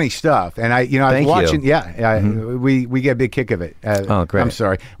 Great funny stuff. And I was watching. Yeah, we get a big kick of it. Oh, great. I'm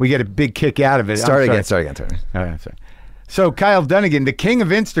sorry. We get a big kick out of it. Start again. Okay, I'm sorry. So Kyle Dunnigan, the king of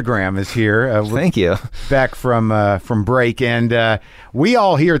Instagram, is here. Thank you. Back from break, and we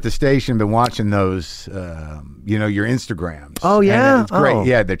all here at the station have been watching those, your Instagrams. Oh yeah, and it's great.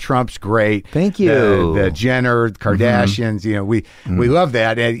 Yeah, the Trump's great. Thank you. The Jenner, Kardashians. We love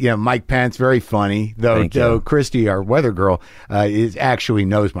that. And, Mike Pence, very funny. Though Christy, our weather girl, actually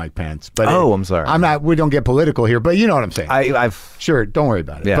knows Mike Pence. But I'm sorry. I'm not. We don't get political here, but you know what I'm saying. I've sure. Don't worry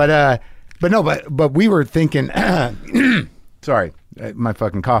about it. Yeah. But we were thinking. Sorry, my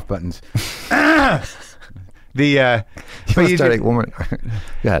fucking cough buttons. One more.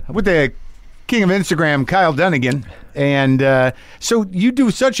 Go ahead. With the king of Instagram, Kyle Dunnigan, and so you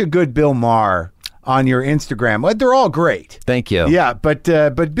do such a good Bill Maher on your Instagram. They're all great. Thank you. Yeah, but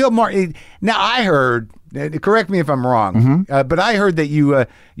Bill Maher. Now I heard. Correct me if I'm wrong, but I heard that you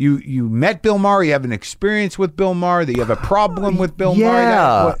met Bill Maher. You have an experience with Bill Maher. That you have a problem with Bill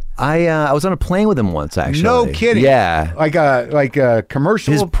Maher. Yeah, I was on a plane with him once. Actually, no kidding. Yeah, like a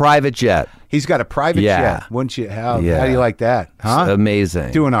commercial. His private jet. He's got a private jet. Wouldn't you? How do you like that? Huh?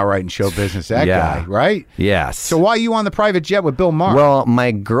 Amazing. Doing all right in show business. That guy, right? Yes. So why are you on the private jet with Bill Maher? Well,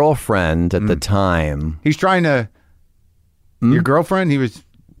 my girlfriend at the time. He's trying to. Your girlfriend? He was.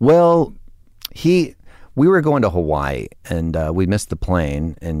 Well, we were going to Hawaii, and we missed the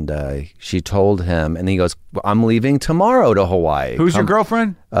plane, and she told him, and he goes, I'm leaving tomorrow to Hawaii. Who's your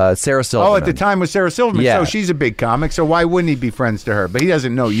girlfriend? Sarah Silverman. Oh, at the time was Sarah Silverman. Yeah. So she's a big comic, so why wouldn't he be friends to her? But he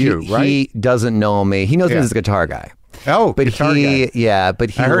doesn't know you, right? He doesn't know me. He knows me as a guitar guy. Oh, but guitar guy. Yeah,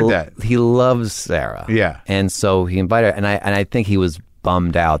 but I heard that. He loves Sarah. Yeah. And so he invited her, and I think he was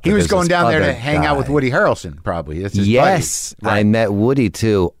bummed out. He was going down there to hang out with Woody Harrelson, probably. That's his buddy. I met Woody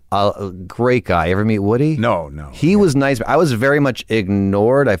too. A great guy. Ever meet Woody? No. He was nice. I was very much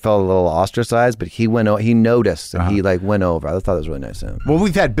ignored. I felt a little ostracized, but he noticed, and he went over. I thought it was really nice of him. Well,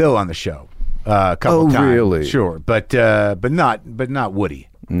 we've had Bill on the show a couple times. Really? Sure, but not Woody.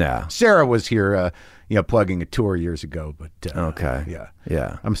 No. Sarah was here, plugging a tour years ago. But okay,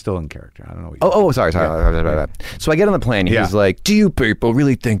 yeah. I'm still in character. I don't know. What sorry. Yeah. So I get on the plane. He's like, "Do you people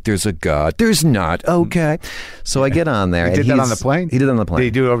really think there's a God? There's not." Okay. So I get on there. He did that on the plane. He did it on the plane. Did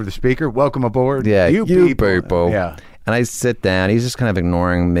he do it over the speaker? Welcome aboard. Yeah, you people. Yeah. And I sit down. He's just kind of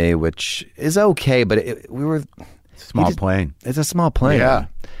ignoring me, which is okay. But Small plane. It's a small plane. Yeah.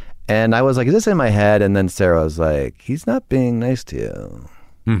 And I was like, "Is this in my head?" And then Sarah was like, "He's not being nice to you."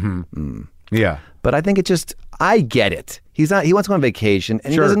 Yeah. But I think I get it. He wants to go on vacation,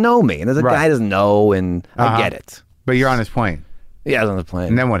 and he doesn't know me. And there's a guy doesn't know, and I get it. But you're on his plane. Yeah, I was on the plane.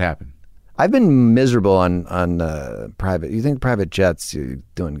 And then what happened? I've been miserable on private. You think private jets, you're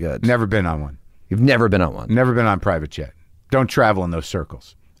doing good. Never been on one. You've never been on one? Never been on private jet. Don't travel in those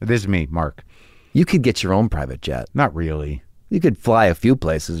circles. This is me, Mark. You could get your own private jet. Not really. You could fly a few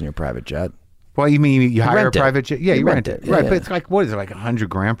places in your private jet. Well, you mean you hire a private jet? Yeah, you rent it. Yeah, right, yeah. but it's like, what is it, like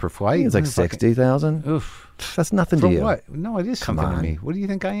 $100,000 per flight? It's like 60,000. Oof. That's nothing to you. For what? No, it is something to me. What do you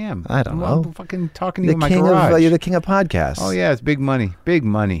think I am? I don't know. I'm fucking talking to you in my garage. You're the king of podcasts. Oh, yeah, it's big money. Big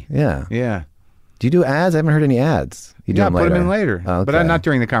money. Yeah. Yeah. Do you do ads? I haven't heard any ads. You do them later. Put them in later. Oh, okay. But I'm not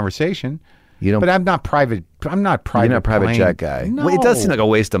during the conversation. You don't. But I'm not private. You're not a private jet guy. No. Well, it does seem like a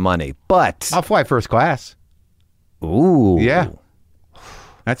waste of money, but I'll fly first class. Ooh. Yeah.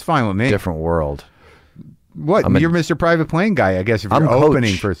 That's fine with me. Different world. What? You're Mr. Private Plane guy, I guess, if you're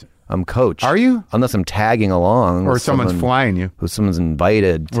opening for... I'm coach. Are you? Unless I'm tagging along. Or someone's flying you. Who someone's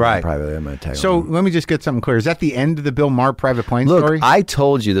invited to right. privately. I'm going to tag So along. let me just get something clear. Is that the end of the Bill Maher private plane story? Look, I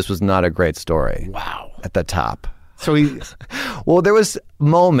told you this was not a great story. Wow. At the top. So he... Well, there was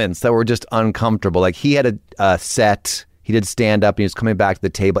moments that were just uncomfortable. Like he had a set, he did stand up and he was coming back to the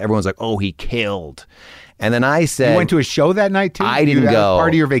table. Everyone's like, oh, he killed. And then I said... You went to a show that night too? I didn't go.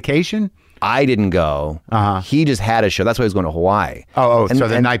 Part of your vacation? I didn't go. He just had a show. That's why he was going to Hawaii. So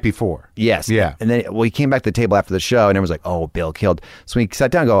the night before. Yes. Yeah. And then he came back to the table after the show and everyone's like, oh, Bill killed. So we sat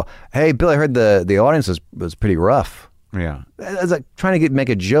down and go, hey, Bill, I heard the audience was pretty rough. Yeah. I was like trying to make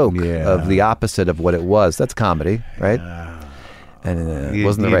a joke of the opposite of what it was. That's comedy, right? And it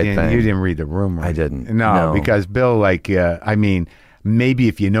wasn't the right thing. You didn't read the room right. I didn't. No, because Bill, I mean, maybe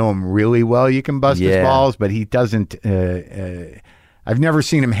if you know him really well, you can bust his balls, but he doesn't... I've never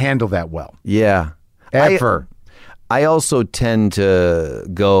seen him handle that well. Yeah. Ever. I also tend to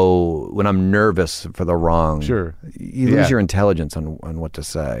go when I'm nervous for the wrong. Sure. You lose your intelligence on what to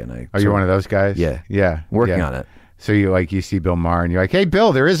say. And Are you one of those guys? Yeah. Yeah. Working on it. So you see Bill Maher and you're like, hey,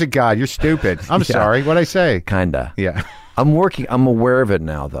 Bill, there is a God. You're stupid. I'm sorry. What'd I say? Kinda. Yeah. I'm aware of it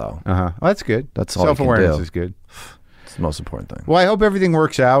now, though. Well, that's good. That's all. Self-awareness is good. It's the most important thing. Well, I hope everything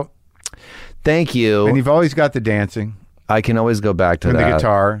works out. Thank you. And you've always got the dancing. I can always go back to and that. The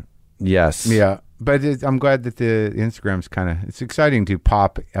guitar. Yes. Yeah. But I'm glad that the Instagram's it's exciting to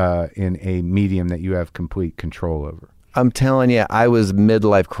pop in a medium that you have complete control over. I'm telling you, I was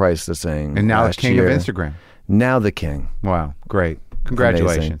midlife crisising. And now the king of Instagram. Now the king. Wow. Great.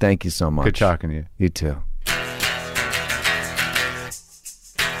 Congratulations. Amazing. Thank you so much. Good talking to you. You too.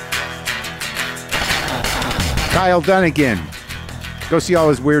 Kyle Dunnigan. Go see all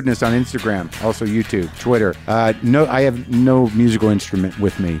his weirdness on Instagram, also YouTube, Twitter. No, I have no musical instrument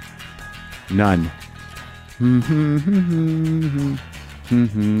with me. None.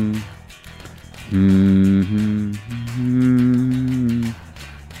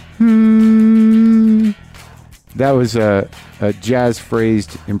 That was a jazz phrased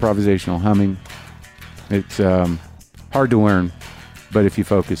improvisational humming. It's hard to learn, but if you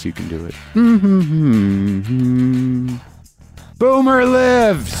focus, you can do it. Boomer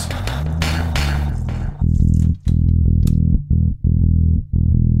lives!